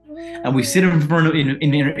mada hai. And we sit in front of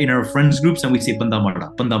in our friends groups and we say banda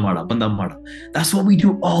mada, banda mada, banda mada. That's what we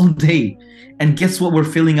do all day. And guess what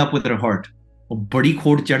we're filling up with our heart? बड़ी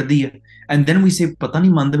खोट चढ़दी है. And then we say पता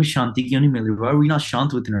नहीं मन दे विच शांति क्यों नहीं मिल रही? Why are we not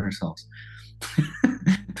शांत within ourselves?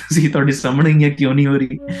 ਤੁਸੀਂ ਤੁਹਾਡੇ ਸਾਹਮਣੇ ਹੀ ਹੈ ਕਿਉਂ ਨਹੀਂ ਹੋ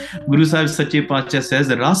ਰਹੀ? ਗੁਰੂ ਸਾਹਿਬ ਸੱਚੇ ਪਾਤਸ਼ਾਹ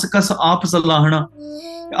says ਰਸ ਕਸ ਆਪ ਸਲਾਹਣਾ,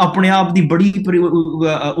 ਆਪਣੇ ਆਪ ਦੀ ਬੜੀ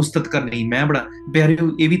ਉਸਤਤ ਕਰਨੀ। ਮੈਂ ਬੜਾ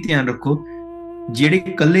ਪਿਆਰਿਓ ਇਹ ਵੀ ਧਿਆਨ ਰੱਖੋ, ਜਿਹੜੇ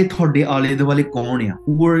ਕੱਲੇ ਤੁਹਾਡੇ ਆਲੇ ਦੁਆਲੇ ਕੌਣ ਆ,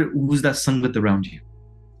 who's that sangat around you?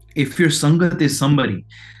 If your sangat is somebody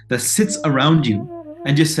that sits around you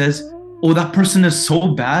and just says, oh, that person is so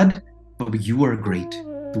bad, but you are great,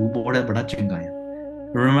 tu bada changa hai,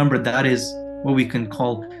 remember that is what we can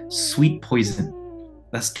call sweet poison.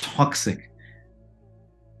 That's toxic.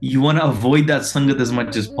 You want to avoid that sangat as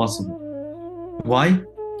much as possible. Why?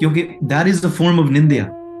 Because that is the form of nindya,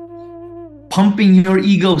 pumping your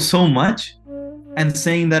ego so much and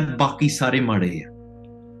saying that baki sare made hai.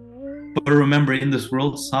 But remember, in this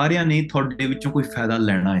world, ਸਾਰਿਆਂ ਨੇ ਤੁਹਾਡੇ ਵਿੱਚੋਂ ਕੋਈ ਫਾਇਦਾ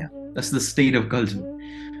ਲੈਣਾ ਆ. That's the state of culture.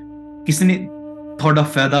 ਕਿਸੇ ਨੇ ਤੁਹਾਡਾ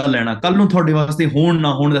ਫਾਇਦਾ ਲੈਣਾ, ਕੱਲ ਨੂੰ ਤੁਹਾਡੇ ਵਾਸਤੇ ਹੋਣ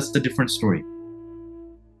ਨਾ ਹੋਣ, that's a different story.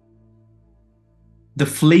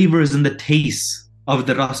 The flavors and the taste of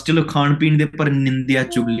the ਰਸ ਚਲੋ ਖਾਣ ਪੀਣ ਦੇ, ਪਰ ਨਿੰਦਿਆ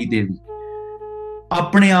ਚੁਗਲੀ ਦੇ ਵੀ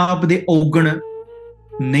ਆਪਣੇ ਆਪ ਦੇ ਔਗਣ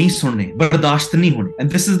नहीं सुनने, बर्दाश्त नहीं होने.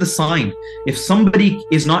 And this is the sign. If somebody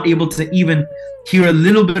is not able to even hear a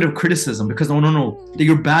little bit of criticism because, oh no, that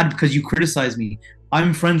you're bad because you criticize me.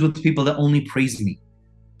 I'm friends with people that only praise me.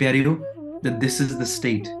 Pyareo, that this is the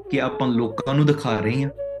state. Ki apan lokan nu dikha rahe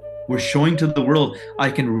hain. We're showing to the world.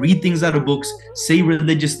 I can read things out of books, say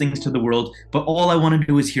religious things to the world, but all I want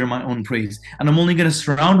to do is hear my own praise. And I'm only going to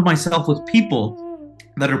surround myself with people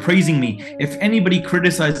that are praising me. If anybody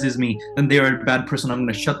criticizes me, then they are a bad person. I'm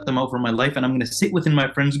going to shut them out from my life, and I'm going to sit within my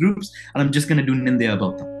friends groups and I'm just going to do nindya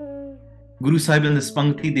about them. Guru Sahib in this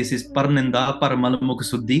pankti, this is par ninda par malmukh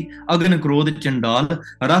suddhi agan krodh chandal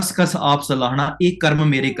ras kas aap salahna ek karm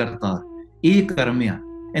mere kartar, ek karm ਆ।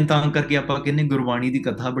 ਐਂ ਤਾਂ ਕਰਕੇ ਆਪਾਂ ਕਹਿੰਦੇ ਗੁਰਬਾਣੀ ਦੀ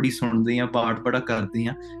ਕਥਾ ਬੜੀ ਸੁਣਦੇ ਆ, ਪਾਠ ਬੜਾ ਕਰਦੇ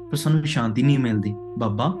ਆ, ਪਰ ਸਾਨੂੰ ਸ਼ਾਂਤੀ ਨਹੀਂ ਮਿਲਦੀ।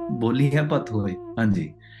 ਬਾਬਾ ਬੋਲੀ ਹੈ ਪਤ ਹੋਏ। ਹਾਂਜੀ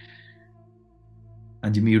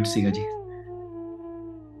ਹਾਂਜੀ ਮਿਊਟ ਸੀਗਾ ਜੀ।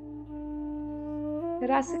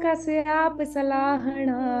 रस कस आप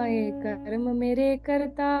सलाहना ए कर्म मेरे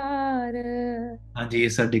करतार। हाँ जी, ये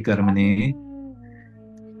साडे कर्म ने।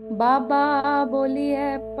 बाबा बोली है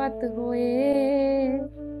पत होए।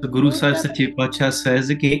 तो गुरु ਸਾਹਿਬ ਸੱਚੇ ਪਾਤਸ਼ਾਹ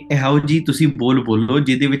says ਕਿ ਇਹੋ ਜੀ ਤੁਸੀਂ ਬੋਲੋ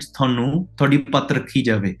ਜਿਹਦੇ ਵਿੱਚ ਤੁਹਾਨੂੰ ਤੁਹਾਡੀ ਪਤ ਰੱਖੀ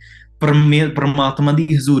ਜਾਵੇ, ਪਰਮਾਤਮਾ ਦੀ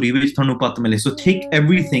ਹਜ਼ੂਰੀ ਵਿੱਚ ਤੁਹਾਨੂੰ ਪਤ ਮਿਲੇ। So take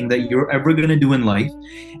everything that you're ever going to do in life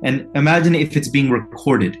and imagine if it's being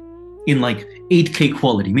recorded in like 8K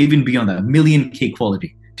quality, maybe even beyond that, 1,000,000K quality.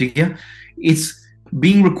 Yeah? It's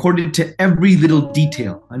being recorded to every little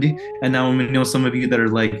detail. And now I know some of you that are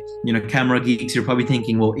like, camera geeks, you're probably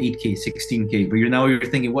thinking, well, 8K, 16K, but you're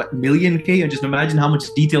thinking, what, 1,000,000K? And just imagine how much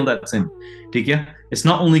detail that's in. Yeah? It's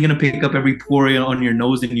not only going to pick up every pore on your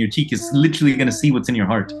nose and your cheek, it's literally going to see what's in your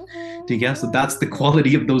heart. Yeah? So that's the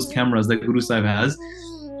quality of those cameras that Guru Sahib has.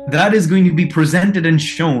 That is going to be presented and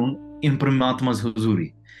shown in Paramatma's huzuri.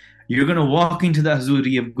 You're going to walk into the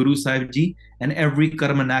huzuri of Guru Sahib Ji, and every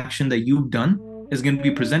karma and action that you've done is going to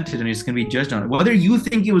be presented and it's going to be judged on it. Whether you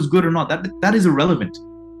think it was good or not, that is irrelevant.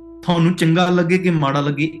 Thonu changa lage ke mada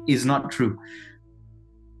lage is not true.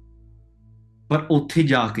 But ਉੱਥੇ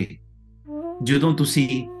ਜਾ ਕੇ ਜਦੋਂ ਤੁਸੀਂ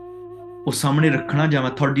ਉਹ ਸਾਹਮਣੇ ਰੱਖਣਾ ਜਾਵਾਂ,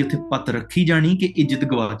 ਤੁਹਾਡੀ ਉੱਥੇ ਪਤ ਰੱਖੀ ਜਾਣੀ ਕਿ ਇੱਜ਼ਤ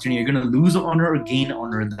ਗਵਾਚਣੀ। You're going to lose honor or gain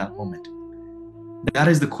honor in that moment. That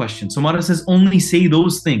is the question. So Maharaj says, only say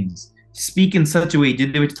those things. Speak in such a way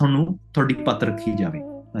ਜਿਹਦੇ ਵਿੱਚ ਤੁਹਾਨੂੰ ਤੁਹਾਡੀ ਪਤ ਰੱਖੀ ਜਾਵੇ।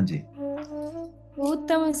 ਹਾਂਜੀ।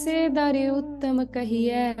 उत्तम से दर उत्तम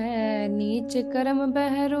कहिए नीच कर्म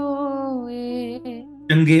बहरोए।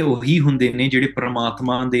 ਚੰਗੇ ਉਹੀ ਹੁੰਦੇ ਨੇ ਜਿਹੜੇ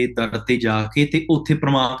ਪ੍ਰਮਾਤਮਾ ਦੇ ਦਰ ਤੇ ਜਾ ਕੇ ਤੇ ਉੱਥੇ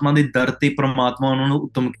ਪ੍ਰਮਾਤਮਾ ਦੇ ਦਰ ਤੇ ਪ੍ਰਮਾਤਮਾ ਉਹਨਾਂ ਨੂੰ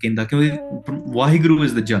ਉੱਤਮ ਕਹਿੰਦਾ, ਕਿਉਂਕਿ Waheguru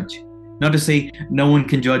is the judge. Not to say no one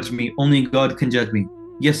can judge me, only God can judge me.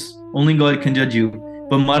 Yes, only God can judge you.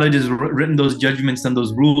 But Maharaj has written those judgments and those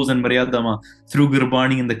rules and Maryadama through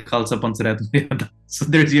Gurbani and the Khalsa Pancharat Maryada. So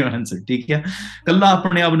there's your answer. ठीक है? कल्ला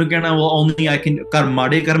अपने आप नु कहना, well, only I can कर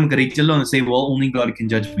माड़े कर्म करी चलो and say, well, only God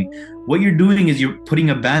can judge me. What you're doing is you're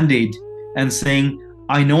putting a band-aid and saying,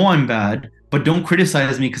 I know I'm bad, but don't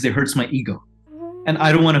criticize me because it hurts my ego. And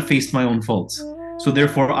I don't want to face my own faults. So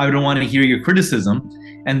therefore, I don't want to hear your criticism.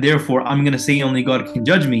 And therefore, I'm going to say only God can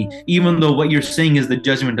judge me, even though what you're saying is the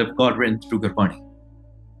judgment of God written through Gurbani.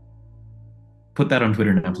 Put that on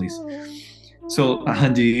Twitter now, please. So,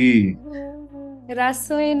 Hanji.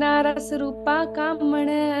 रसोई ना रस रूपा कामण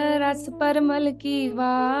रस परमल की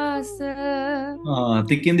वास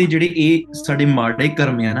ਤੇ ਕਹਿੰਦੇ ਜਿਹੜੇ ਇਹ ਸਾਡੇ ਮਾੜੇ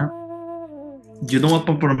ਕਰਮ ਆ ਨਾ, ਜਦੋਂ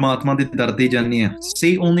ਆਪਾਂ ਪਰਮਾਤਮਾ ਦੇ ਦਰ ਤੇ ਜਾਂਦੇ ਆ,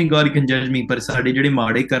 ਸੇ ਓਨਲੀ ਗॉड ਕੈਨ ਜੱਜ ਮੀ, ਪਰ ਸਾਡੇ ਜਿਹੜੇ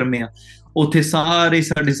ਮਾੜੇ ਕਰਮ ਆ ਉੱਥੇ ਸਾਰੇ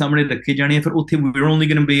ਸਾਡੇ ਸਾਹਮਣੇ ਰੱਖੇ ਜਾਣੇ ਆ, ਫਿਰ ਉੱਥੇ ਵੀ we're only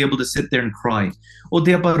going to be able to sit there and cry.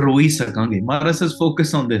 ਉੱਥੇ ਆਪਾਂ ਰੋ ਹੀ ਸਕਾਂਗੇ. Maharaj says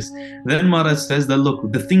focus on this. Then Maharaj says that look,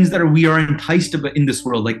 the things that we are enticed in this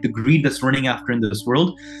world, like the greed that's running after in this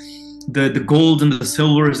world, the gold and the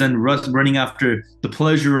silvers and rust, running after the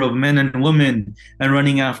pleasure of men and women, and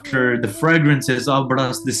running after the fragrances of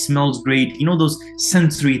us, this smells great, you know, those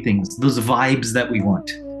sensory things, those vibes that we want,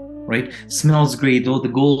 right? Smells great, oh,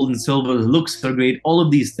 the gold and silver looks so great, all of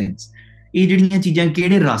these things. ਇਹ ਜਿਹੜੀਆਂ ਚੀਜ਼ਾਂ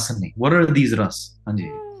ਕਿਹੜੇ ਰਸ ਨੇ? What are these ਰਸ? ਹਾਂਜੀ,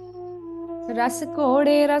 रस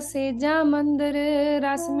घोड़े रसे जा मंदर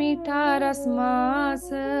रस मीठा रस मास.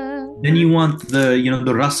 Then you want the, you know,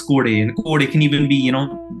 the ras kode, and kode can even be, you know,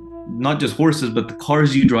 not just horses, but the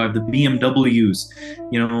cars you drive, the BMWs,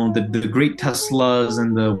 you know, the great Teslas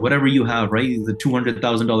and the whatever you have, right? The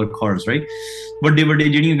 $200,000 cars, right? But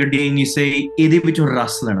and you say,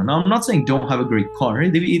 now I'm not saying don't have a great car.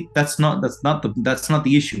 That's not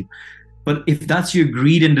the issue. But if that's your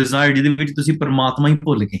greed and desire,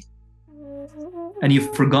 and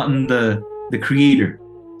you've forgotten the creator,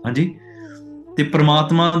 ਹਾਂਜੀ, ਤੇ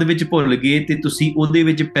ਪਰਮਾਤਮਾ ਦੇ ਵਿੱਚ ਭੁੱਲ ਗਏ ਤੇ ਤੁਸੀਂ ਉਹਦੇ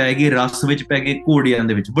ਵਿੱਚ ਪੈ ਗਏ, ਰਸ ਵਿੱਚ ਪੈ ਗਏ, ਘੋੜਿਆਂ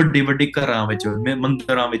ਦੇ ਵਿੱਚ, ਵੱਡੇ ਵੱਡੇ ਘਰਾਂ ਵਿੱਚ,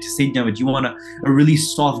 ਮੰਦਰਾਂ ਵਿੱਚ, ਸੇਜਾਂ ਵਿੱਚ. You want a really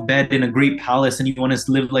soft bed in a great palace, and you want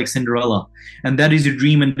to live like Cinderella, and that is your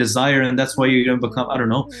dream and desire, and that's why you're going to become, I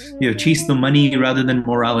don't know, you know, chase the money rather than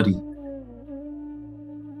morality.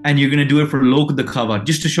 And you're going to do it for lok dikhava,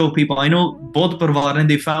 just to show people. I know both parvar, and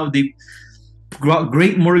they got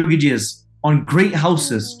great mortgages on great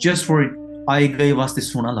houses just for aaye gaye vaste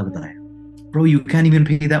sona lagda hai. Bro, you can't even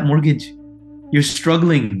pay that mortgage. You're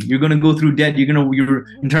struggling. You're going to go through debt. Your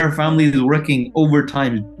entire family is working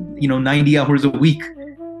overtime, you know, 90 hours a week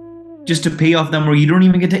just to pay off them, or you don't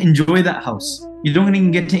even get to enjoy that house. You don't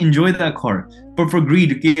even get to enjoy that car. But for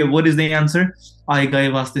greed, okay, what is the answer? Aaye gaye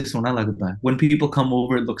vaste sona lagda hai. When people come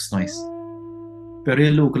over, it looks nice. Pere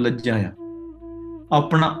lok lajjaya.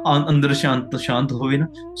 Apna andar shant hove na,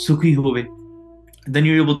 sukhi hove. Then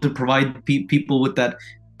you're able to provide people with that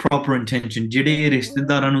proper intention. ਜਿਹੜੇ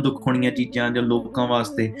ਰਿਸ਼ਤੇਦਾਰਾਂ ਨੂੰ ਦਿਖਾਉਣੀਆਂ ਚੀਜ਼ਾਂ ਜਾਂ ਲੋਕਾਂ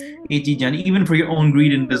ਵਾਸਤੇ ਇਹ ਚੀਜ਼ਾਂ ਨਹੀਂ, even for your own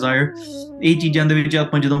greed and desire, ਇਹ ਚੀਜ਼ਾਂ ਦੇ ਵਿੱਚ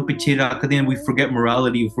ਆਪਾਂ ਜਦੋਂ ਪਿੱਛੇ ਰੱਖਦੇ ਹਾਂ, we forget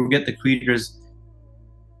morality, we forget the creator's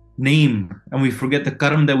name, and we forget the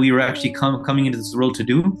karma that we were actually coming into this world to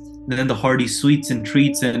do. And then the hearty sweets and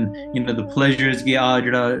treats, and you know, the pleasures, ਕਿ ਆ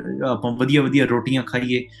ਜਿਹੜਾ ਆਪਾਂ ਵਧੀਆ ਵਧੀਆ ਰੋਟੀਆਂ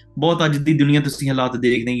ਖਾਈਏ. ਬਹੁਤ ਅੱਜ ਦੀ ਦੁਨੀਆ ਤੁਸੀਂ ਹਾਲਾਤ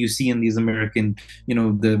ਦੇਖਦੇ, you see in these American, you know,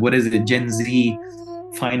 the what is it, Gen Z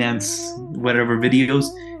finance whatever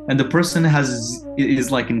videos, and the person is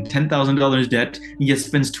like in $10,000 debt, yet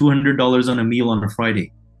spends $200 on a meal on a Friday.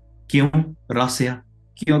 ਕਿਉਂ? ਰਾਸਿਆ.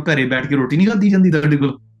 ਕਿਉਂ? ਘਰੇ ਬੈਠ ਕੇ ਰੋਟੀ ਨਹੀਂ ਖਾਧੀ ਜਾਂਦੀ ਤੁਹਾਡੇ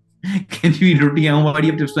ਕੋਲ? Can you eat roti? Why do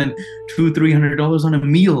you have to spend $200-300 on a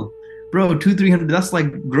meal? Bro, 200-300, that's like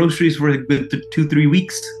groceries for 2-3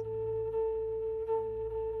 weeks.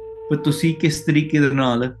 But ਤੁਸੀਂ ਕਿਸ ਤਰੀਕੇ ਦੇ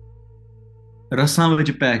ਨਾਲ ਰਸਾਂ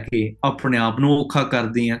ਵਿੱਚ ਪੈ ਕੇ ਆਪਣੇ ਆਪ ਨੂੰ ਔਖਾ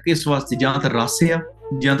ਕਰਦੇ ਆ, ਕਿਸ ਵਾਸਤੇ? ਜਾਂ ਤਾਂ ਰਸ ਆ,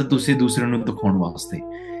 ਜਾਂ ਤਾਂ ਤੁਸੀਂ ਦੂਸਰਿਆਂ ਨੂੰ ਦਿਖਾਉਣ ਵਾਸਤੇ.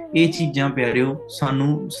 ਇਹ ਚੀਜ਼ਾਂ ਪਿਆਰਿਓ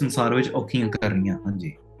ਸਾਨੂੰ ਸੰਸਾਰ ਵਿੱਚ ਔਖੀਆਂ ਕਰ ਰਹੀਆਂ.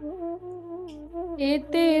 ਹਾਂਜੀ, ਇਹ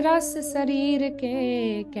ਤੇ ਰਸ ਸਰੀਰ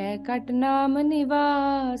ਕੇ ਕਹਿ ਕਟ ਨਾਮ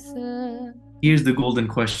ਨਿਵਾਸ. Here's the golden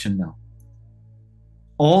question now.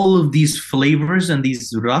 All of these flavors and these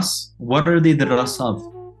ras, what are they the ras of?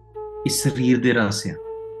 Is sarir de ras ya.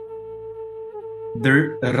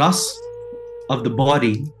 They're ras of the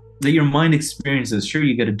body that your mind experiences. Sure,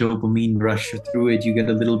 you get a dopamine rush through it. You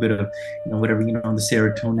get a little bit of, you know, whatever, you know, the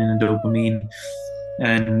serotonin and dopamine.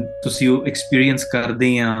 And ਤੁਸੀਂ ਉਹ experience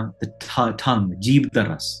ਕਰਦੇ ਆ the tongue, ਜੀਭ ਦਾ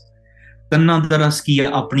ਰਸ. ਕੰਨਾਂ ਦਾ ਰਸ ਕੀ ਹੈ?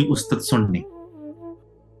 ਆਪਣੀ ਉਸਤਤ ਸੁਣਨੀ.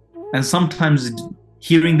 And sometimes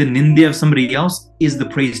hearing the nindya of somebody else is the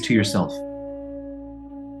praise to yourself.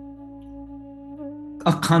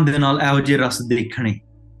 ਅੱਖਾਂ ਦੇ ਨਾਲ ਇਹੋ ਜਿਹੇ ਰਸ ਦੇਖਣੇ,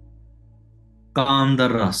 ਕਾਮ ਦਾ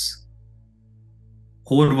ਰਸ,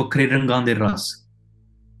 ਹੋਰ ਵੱਖਰੇ ਰੰਗਾਂ ਦੇ ਰਸ.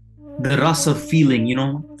 The ras of feeling, you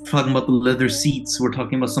know, talking about the leather seats, we're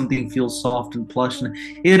talking about something feels soft and plush. And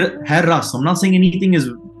it ras. I'm not saying anything is,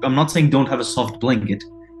 I'm not saying don't have a soft blanket.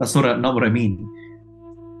 That's not what I mean.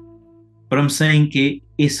 But I'm saying ke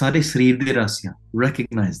ye sare sarir de ras ya.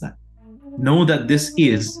 Recognize that. Know that this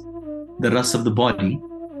is the ras of the body.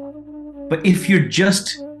 But if you're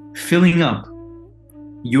just filling up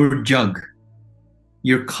your jug,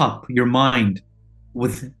 your cup, your mind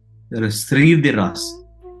with sਰੀਰ ਦੇ ਰਸ,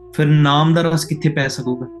 ਫਿਰ ਨਾਮ ਦਾ ਰਸ ਕਿੱਥੇ ਪੈ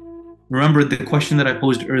ਸਕੂਗਾ? Remember the question that I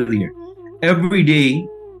posed earlier. Every day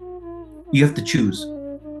you have to choose.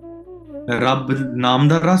 ਰੱਬ ਨਾਮ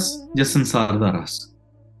ਦਾ ਰਸ ਜਾਂ ਸੰਸਾਰ ਦਾ ਰਸ?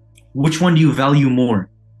 Which one do you value more?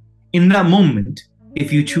 In that moment,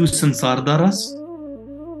 if you choose sansar da ras,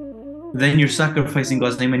 then you're sacrificing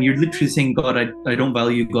God's name and you're literally saying, God, I don't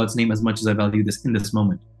value God's name as much as I value this in this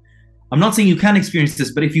moment. I'm not saying you can't experience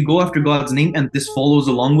this, but if you go after God's name and this follows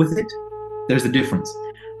along with it, there's a difference.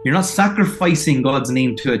 You're not sacrificing God's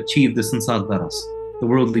name to achieve the sansar daras, the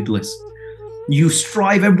worldly bliss. You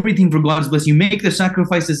strive everything for God's bliss. You make the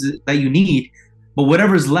sacrifices that you need, but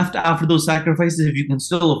whatever is left after those sacrifices, if you can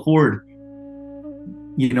still afford,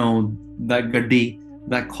 that gaddi,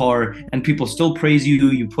 that car, and people still praise you,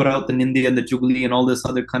 you put out the nindi and the jugli and all this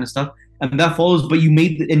other kind of stuff, and that follows, but you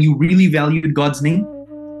made and you really valued God's name,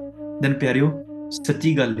 then pyareo,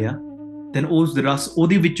 sachi gal ya, then ਉਸ ਰਸ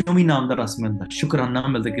ਉਹਦੇ ਵਿੱਚੋਂ ਵੀ ਨਾਮ ਦਾ ਰਸ ਮਿਲਦਾ, ਸ਼ੁਕਰਾਨਾ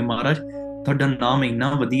ਮਿਲਦਾ ਕਿ ਮਹਾਰਾਜ ਤੁਹਾਡਾ ਨਾਮ ਇੰਨਾ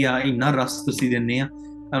ਵਧੀਆ, ਇੰਨਾ ਰਸ ਤੁਸੀਂ ਦਿੰਦੇ ਆ,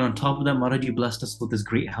 and on top of that, Maharaj, you blessed us with this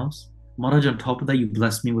great house. Maharaj, on top of that, you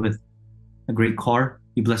blessed me with a great car.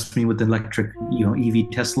 You blessed me with electric, EV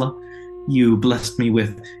Tesla. You blessed me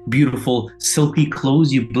with beautiful silky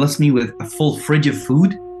clothes. You blessed me with a full fridge of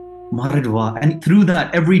food. Maharaj, wow. And through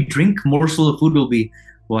that, every morsel of food will be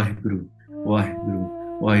Vaheguru, Vaheguru,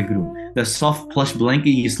 Vaheguru. The soft plush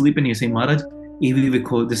blanket you sleep in, you say, Maharaj,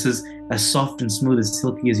 this is as soft and smooth, as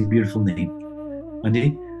silky as your beautiful name. Anji?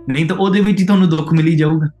 ਨਹੀਂ ਤਾਂ ਉਹਦੇ ਵਿੱਚ ਹੀ ਤੁਹਾਨੂੰ ਦੁੱਖ ਮਿਲੀ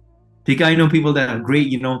ਜਾਊਗਾ, ਠੀਕ ਹੈ? I know people that have great,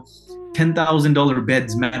 $10,000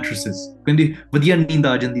 beds, mattresses, ਕਹਿੰਦੇ ਵਧੀਆ ਨੀਂਦ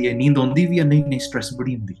ਆ ਜਾਂਦੀ ਹੈ, ਨੀਂਦ ਆਉਂਦੀ ਵੀ ਹੈ, ਨਹੀਂ ਸਟ੍ਰੈਸ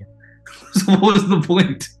ਬੜੀ ਹੁੰਦੀ ਹੈ. So what was the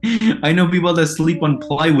point? I know people that sleep on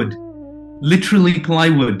plywood, literally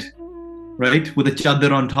plywood, right, with a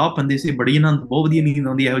chadar on top, and they say ਬੜੀ ਆਨੰਦ, ਬਹੁਤ ਵਧੀਆ ਨੀਂਦ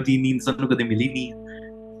ਆਉਂਦੀ ਹੈ, ਇਹੋ ਜਿਹੀ ਨੀਂਦ ਸਾਨੂੰ ਕਦੇ ਮਿਲੀ ਨਹੀਂ.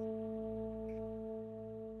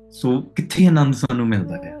 So ਕਿੱਥੇ ਆਨੰਦ ਸਾਨੂੰ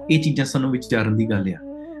ਮਿਲਦਾ ਹੈ? ਇਹ ਚੀਜ਼ਾਂ ਸਾਨੂੰ ਵਿਚਾਰਨ ਦੀ ਗੱਲ ਆ.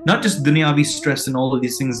 Not just dunyavi stress and all of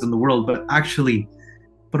these things in the world, but actually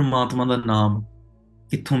Paramatma da naam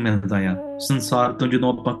kitthon milda ya? Sansar to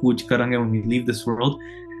jadon apan kooch karange, when we leave this world,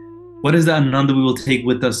 what is that anand we will take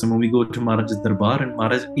with us? And when we go to Maharaj's darbar, and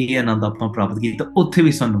Maharaj ਇਹ ਆਨੰਦ ਆਪਾਂ ਪ੍ਰਾਪਤ ਕੀਤਾ, ਉੱਥੇ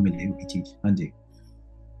ਵੀ ਸਾਨੂੰ ਮਿਲੇਗੀ ਚੀਜ਼. ਹਾਂਜੀ,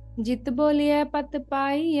 ਜਿਤ ਬੋਲਿਆ ਪਤ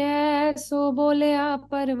ਪਾਈਐ, ਸੋ ਬੋਲਿਆ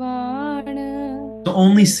ਪਰਵਾਣ. So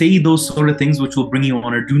only say those sort of things which will bring you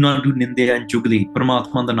honor. Do not do nindya and jugli.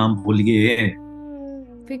 Paramatma da naam boliye.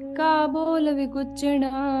 ਫਿੱਕਾ ਬੋਲ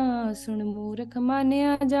ਵਿਗੁਚਣਾ, ਸੁਣ ਮੂਰਖ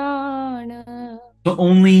ਮਾਨਿਆ ਜਾਣ. So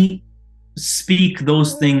only speak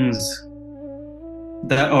those things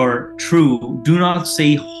that are true. Do not say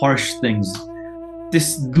harsh things. this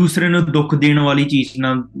ਦੂਸਰੇ ਨੂੰ ਦੁੱਖ ਦੇਣ ਵਾਲੀ ਚੀਜ਼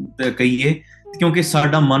ਨਾ ਕਹੀਏ, ਕਿਉਂਕਿ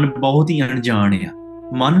ਸਾਡਾ ਮਨ ਬਹੁਤ ਹੀ ਅਣਜਾਣ ਆ.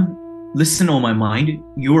 ਮਨ, listen, oh my mind,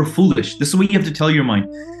 you're foolish. This is what you have to tell your mind.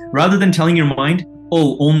 Rather than telling your mind, oh,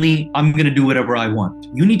 only I'm going to do whatever I want,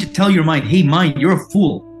 you need to tell your mind, hey mind, you're a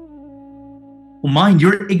fool. Mind,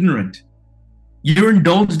 you're ignorant. You're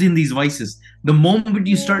indulged in these vices. The moment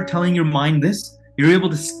you start telling your mind this, you're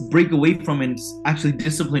able to break away from it and actually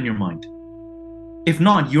discipline your mind. If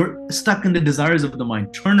not, you're stuck in the desires of the mind.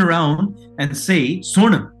 Turn around and say,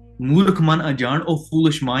 Sona, Murak man ajan, oh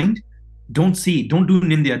foolish mind, don't see, don't do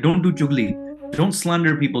nindya, don't do jugli, don't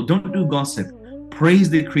slander people, don't do gossip. Praise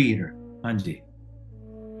the Creator. Anji.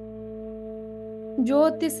 ਜੋ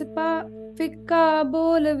ਤਿਸ ਪਾ ਫਿੱਕਾ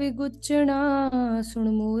ਬੋਲ ਵਿਗੁਚਣਾ, ਸੁਣ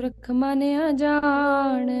ਮੂਰਖ ਮਾਨਿਆ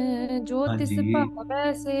ਜਾਣ. ਜੋ ਤਿਸ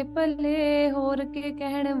ਭਾਵੈ ਸੇ ਭਲੇ, ਹੋਰ ਕੇ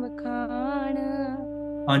ਕਹਿਣ ਵਖਾਣ.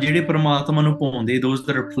 ਜਿਹੜੇ ਪਰਮਾਤਮਾ ਨੂੰ ਪਾਉਂਦੇ, those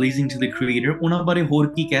that are pleasing to the Creator, ਉਹਨਾਂ ਬਾਰੇ ਹੋਰ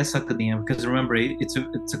ਕੀ ਕਹਿ ਸਕਦੇ ਆ? Because remember,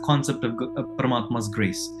 it's a concept of Paramatma's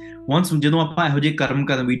grace. Once ਜਦੋਂ ਆਪਾਂ ਇਹੋ ਜਿਹੇ ਕਰਮ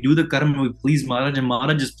ਕਰਦੇ, we do the karma, we please Maharaj, and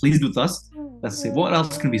Maharaj is pleased with us, that's it. What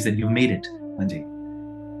else can be said? You've made it. Anji.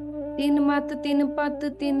 ਤਿਨ ਮਤ ਤਿਨ ਪਤ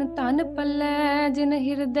ਤਿਨ ਧਨ ਪੱਲੇ, ਜਿਨ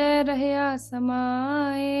ਹਿਰਦੈ ਰਹਿਆ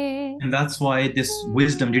ਸਮਾਏ. And that's why this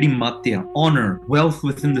wisdom, ਜਿਹੜੀ ਮਤ ਆ, honor, wealth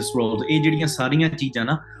within this world, ਇਹ ਜਿਹੜੀਆਂ ਸਾਰੀਆਂ ਚੀਜ਼ਾਂ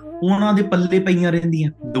ਨਾ, ਉਹਨਾਂ ਦੇ ਪੱਲੇ ਪਈਆਂ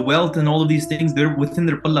ਰਹਿੰਦੀਆਂ. The wealth and all of these things, they're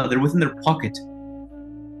within their palla, they're within their pocket.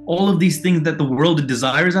 All of these things that the world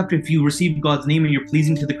desires after, if you receive God's name and you're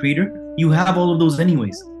pleasing to the Creator, you have all of those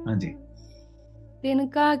anyways. Anji.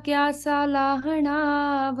 ਤਿਨਕਾ ਕਿਆ ਸਾਲਾਹਣਾ,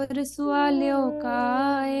 ਵਰਸੁਆ ਲਿਓ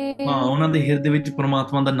ਕਾਏ. ਉਹਨਾਂ ਦੇ ਹਿਰਦੇ ਵਿੱਚ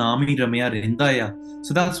ਪਰਮਾਤਮਾ ਦਾ ਨਾਮ ਹੀ ਰਮਿਆ ਰਹਿੰਦਾ ਆ.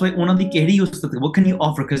 So that's why ਉਹਨਾਂ ਦੀ ਕਿਹੜੀ ਉਸਤਤ, what can you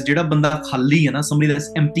offer? Because ਜਿਹੜਾ ਬੰਦਾ ਖਾਲੀ ਹੈ ਨਾ, somebody that's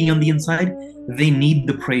empty on the inside, they need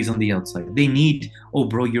the praise on the outside. They need, oh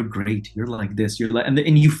bro, you're great, you're like this, you're like,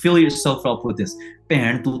 and you fill yourself up with this.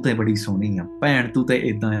 ਭੈਣ ਤੂੰ ਤੇ ਬੜੀ ਸੋਹਣੀ ਆ, ਭੈਣ ਤੂੰ ਤੇ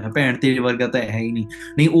ਏਦਾਂ ਆ, ਭੈਣ ਤੇਰੇ ਵਰਗਾ ਤਾਂ ਹੈ ਹੀ ਨਹੀਂ,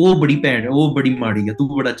 ਨਹੀਂ ਉਹ ਬੜੀ ਭੈਣ, ਉਹ ਬੜੀ ਮਾੜੀ ਆ, ਤੂੰ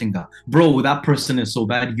ਬੜਾ ਚੰਗਾ. Bro, that person is so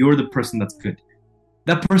bad, you're the person that's good.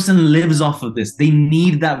 That person lives off of this. They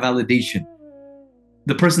need that validation.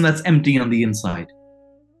 The person that's empty on the inside,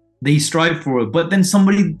 they strive for it. But then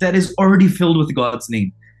somebody that is already filled with God's name,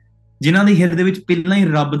 ਜਿਨ੍ਹਾਂ ਦੇ ਹਿਰਦੇ ਵਿੱਚ ਪਹਿਲਾਂ ਹੀ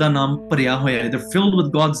ਰੱਬ ਦਾ ਨਾਮ ਭਰਿਆ ਹੋਇਆ ਹੈ, they're filled with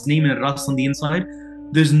God's name and rust on the inside.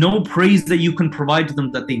 There's no praise that you can provide to them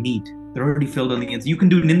that they need. They're already filled on the inside. You can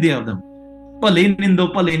do nindya of them. ਭਲੇ ਨਿੰਦੋ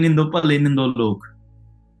ਭਲੇ ਨਿੰਦੋ ਭਲੇ ਨਿੰਦੋ ਲੋਕ.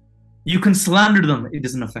 You can slander them, it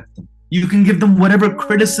doesn't affect them. You can give them whatever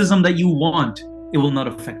criticism that you want, it will not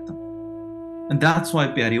affect them. And that's why,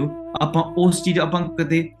 ਪਿਆਰਿਓ, ਆਪਾਂ ਉਸ ਚੀਜ਼ ਆਪਾਂ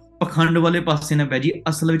ਕਦੇ ਪਖੰਡ ਵਾਲੇ ਪਾਸੇ ਨਾ ਪੈ ਜੀ,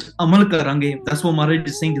 ਅਸਲ ਵਿੱਚ ਅਮਲ ਕਰਾਂਗੇ. That's what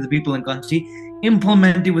Maharaj is saying to the people in Kanchi.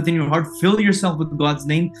 Implement it within your heart. Fill yourself with God's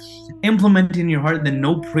name. Implement it in your heart. Then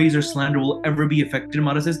no praise or slander will ever be affected.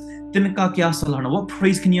 Maharaj says, what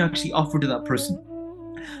praise can you actually offer to that person?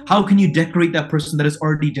 How can you decorate that person that is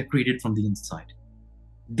already decorated from the inside?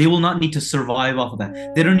 They will not need to survive off of that.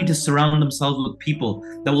 They don't need to surround themselves with people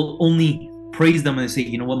that will only praise them and say,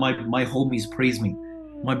 you know what, my homies praise me.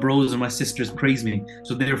 My bros and my sisters praise me.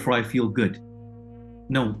 So therefore I feel good.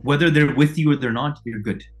 No, whether they're with you or they're not, you're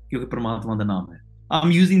good.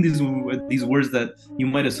 I'm using these words that you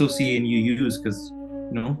might associate and you use because,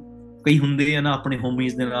 you know, ਕਈ ਹੁੰਦੇ ਆ ਨਾ ਆਪਣੇ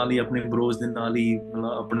homies ਦੇ ਨਾਲ ਹੀ ਆਪਣੇ bros ਦੇ ਨਾਲ ਹੀ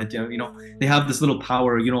ਆਪਣੇ, you know, they have this little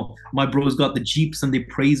power. You know, my bros got the jeeps and they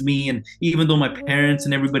praise me, and even though my parents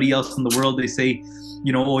and everybody else in the world, they say,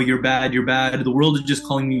 you know, oh, you're bad, the world is just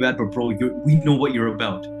calling me bad, but bro, we know what you're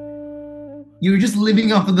about. You're just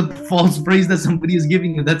living off of the false praise that somebody is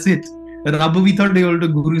giving you. That's it. Rabbi vi thode to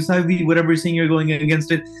Guru Sahib, whatever you're saying, you're going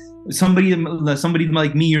against it. Somebody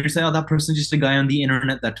like me, you're saying, oh, that person's just a guy on the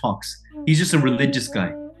internet that talks. He's just a religious guy.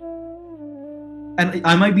 And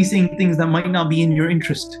I might be saying things that might not be in your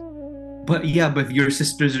interest. But yeah, but if your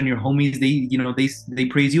sisters and your homies, they, you know, they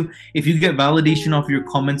praise you. If you get validation off your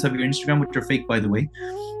comments of your Instagram, which are fake, by the way,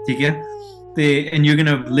 and you're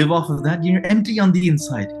going to live off of that, you're empty on the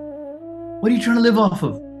inside. What are you trying to live off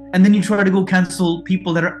of? And then you try to go cancel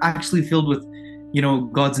people that are actually filled with, you know,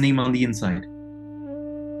 God's name on the inside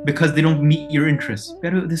because they don't meet your interests.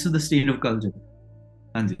 This is the state of culture.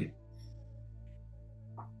 Anji.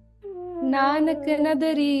 Nanak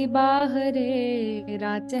ਨਦਰੀ ਬਾਹਰੇ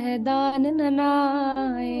ਰਾਚਹਿ ਦਾਨ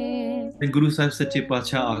ਨਨਾਏ. ਤੇ ਗੁਰੂ ਸਾਹਿਬ ਸੱਚੇ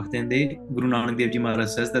ਪਾਤਸ਼ਾਹ ਆਖਦੇ ਨੇ, ਗੁਰੂ ਨਾਨਕ ਦੇਵ ਜੀ ਮਹਾਰਾਜ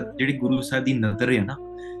says that ਜਿਹੜੀ ਗੁਰੂ ਸਾਹਿਬ ਦੀ ਨਜ਼ਰ ਹੈ ਨਾ,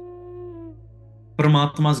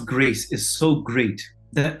 Paramatma's grace is so great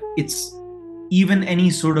that it's even any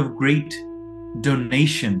sort of great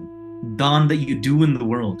donation, daan that you do in the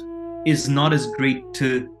world is not as great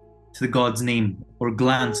to the God's name or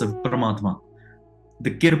glance of Paramatma.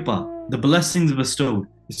 The kirpa, the blessings bestowed.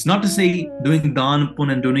 It's not to say doing daan, pun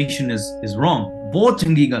and donation is wrong. Bahut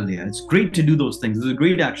changi gal hai. It's great to do those things. Those are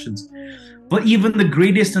great actions. But even the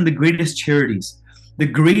greatest and the greatest charities, the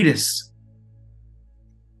greatest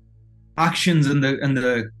actions and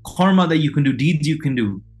the karma that you can do, deeds you can do,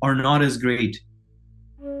 are not as great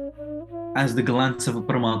as the glance of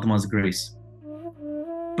Paramatma's grace.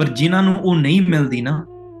 But ਜਿਨ੍ਹਾਂ ਨੂੰ ਉਹ ਨਹੀਂ ਮਿਲਦੀ ਨਾ,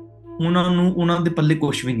 ਉਹਨਾਂ ਦੇ ਪੱਲੇ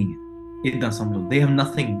ਕੁਛ ਵੀ ਨਹੀਂ ਹੈ. ਇਦਾਂ ਸਮਝੋ, they have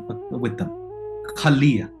nothing with them.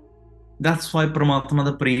 ਖਾਲੀ ਆ. That's why Paramatma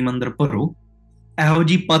ਦਾ ਪ੍ਰੇਮ ਅੰਦਰ ਭਰੋ, ਇਹੋ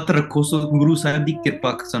ਜੀ ਪੱਤ ਰੱਖੋ ਸੋ ਗੁਰੂ ਸਾਹਿਬ ਦੀ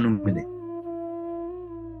ਕਿਰਪਾ ਸਾਨੂੰ ਮਿਲੇ.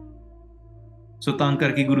 ਸੋ ਤਾਂ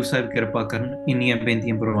ਕਰਕੇ ਗੁਰੂ ਸਾਹਿਬ ਕਿਰਪਾ ਕਰਨ, ਇੰਨੀਆਂ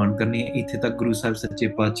ਬੇਨਤੀਆਂ ਪ੍ਰਵਾਨ ਕਰਨੀਆਂ. ਇੱਥੇ ਤੱਕ ਗੁਰੂ ਸਾਹਿਬ ਸੱਚੇ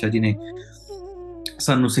ਪਾਤਸ਼ਾਹ ਜੀ ਨੇ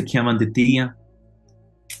ਸਾਨੂੰ ਸਿੱਖਿਆਵਾਂ ਦਿੱਤੀਆਂ.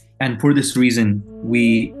 And for this reason, we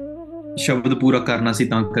ਸ਼ਬਦ ਪੂਰਾ ਕਰਨਾ ਸੀ,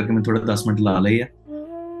 ਤਾਂ ਕਰਕੇ ਮੈਂ ਥੋੜਾ 10 ਮਿੰਟ ਲਾ ਲਏ ਆ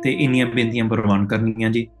ਤੇ ਇੰਨੀਆਂ ਬੇਨਤੀਆਂ ਪ੍ਰਵਾਨ ਕਰਨੀਆਂ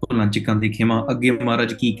ਜੀ. ਭੁੱਲਾਂ ਚੁੱਕਾਂ ਦੀ ਖਿਮਾ. ਅੱਗੇ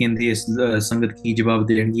ਮਹਾਰਾਜ ਕੀ ਕਹਿੰਦੇ, ਇਸ ਸੰਗਤ ਕੀ ਜਵਾਬ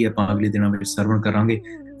ਦੇਣਗੀ, ਆਪਾਂ ਅਗਲੇ ਦਿਨਾਂ ਵਿੱਚ ਸਰਵਣ ਕਰਾਂਗੇ.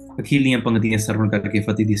 ਅਖੀਲੀਆਂ ਪੰਕਤੀਆਂ ਸਰਵਣ ਕਰਕੇ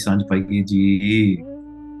ਫਤਿਹ ਦੀ ਸਾਂਝ ਪਾਈਏ ਜੀ.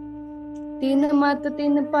 ਤਿਨ ਮਤ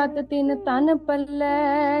ਤਿਨ ਪਤ ਤਿਨ ਤਨ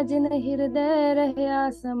ਪੱਲੇ, ਜਿਨ ਹਿਰਦੈ ਰਹਿਆ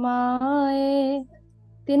ਸਮਾਏ.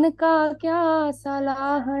 ਤਿਨ ਕਾ ਕਿਆ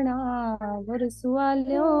ਸਲਾਹਣਾ, ਗੁਰ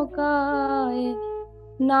ਸੁਆਲਿਓ ਕਾਏ.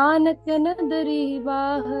 ਨਾਨਕ ਨਦਰੀ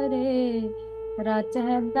ਬਾਹਰੇ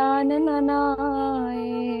ਰਾਚਹਿ ਦਾਨ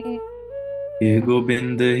ਨਨਾਏ. हे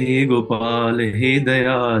गोविंद हे गोपाल हे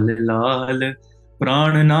दयाल लाल,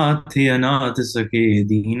 प्राणनाथ अनाथ सके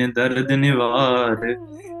दीन दर्द निवार.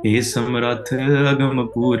 हे समरथ अगम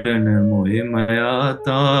पूरन मोहि माया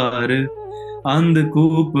तार,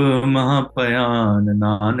 अंधकूप महापयान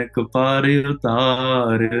नानक पार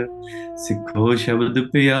उतार. सिखो शब्द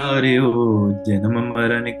प्यारियो जन्म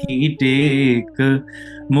मरण की टेक,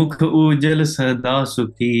 मुख उजल सदा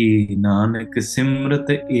सुखी नानक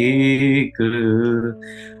सिमरत एक.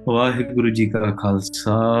 वाहिगुरु जी का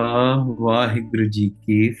खालसा, वाहिगुरु जी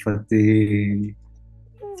की फतेह.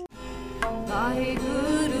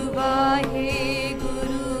 वाहिगुरु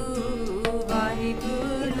वाहिगुरु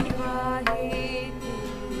वाहिगुरु वाहिगुरु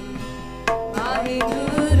वाहिगुरु.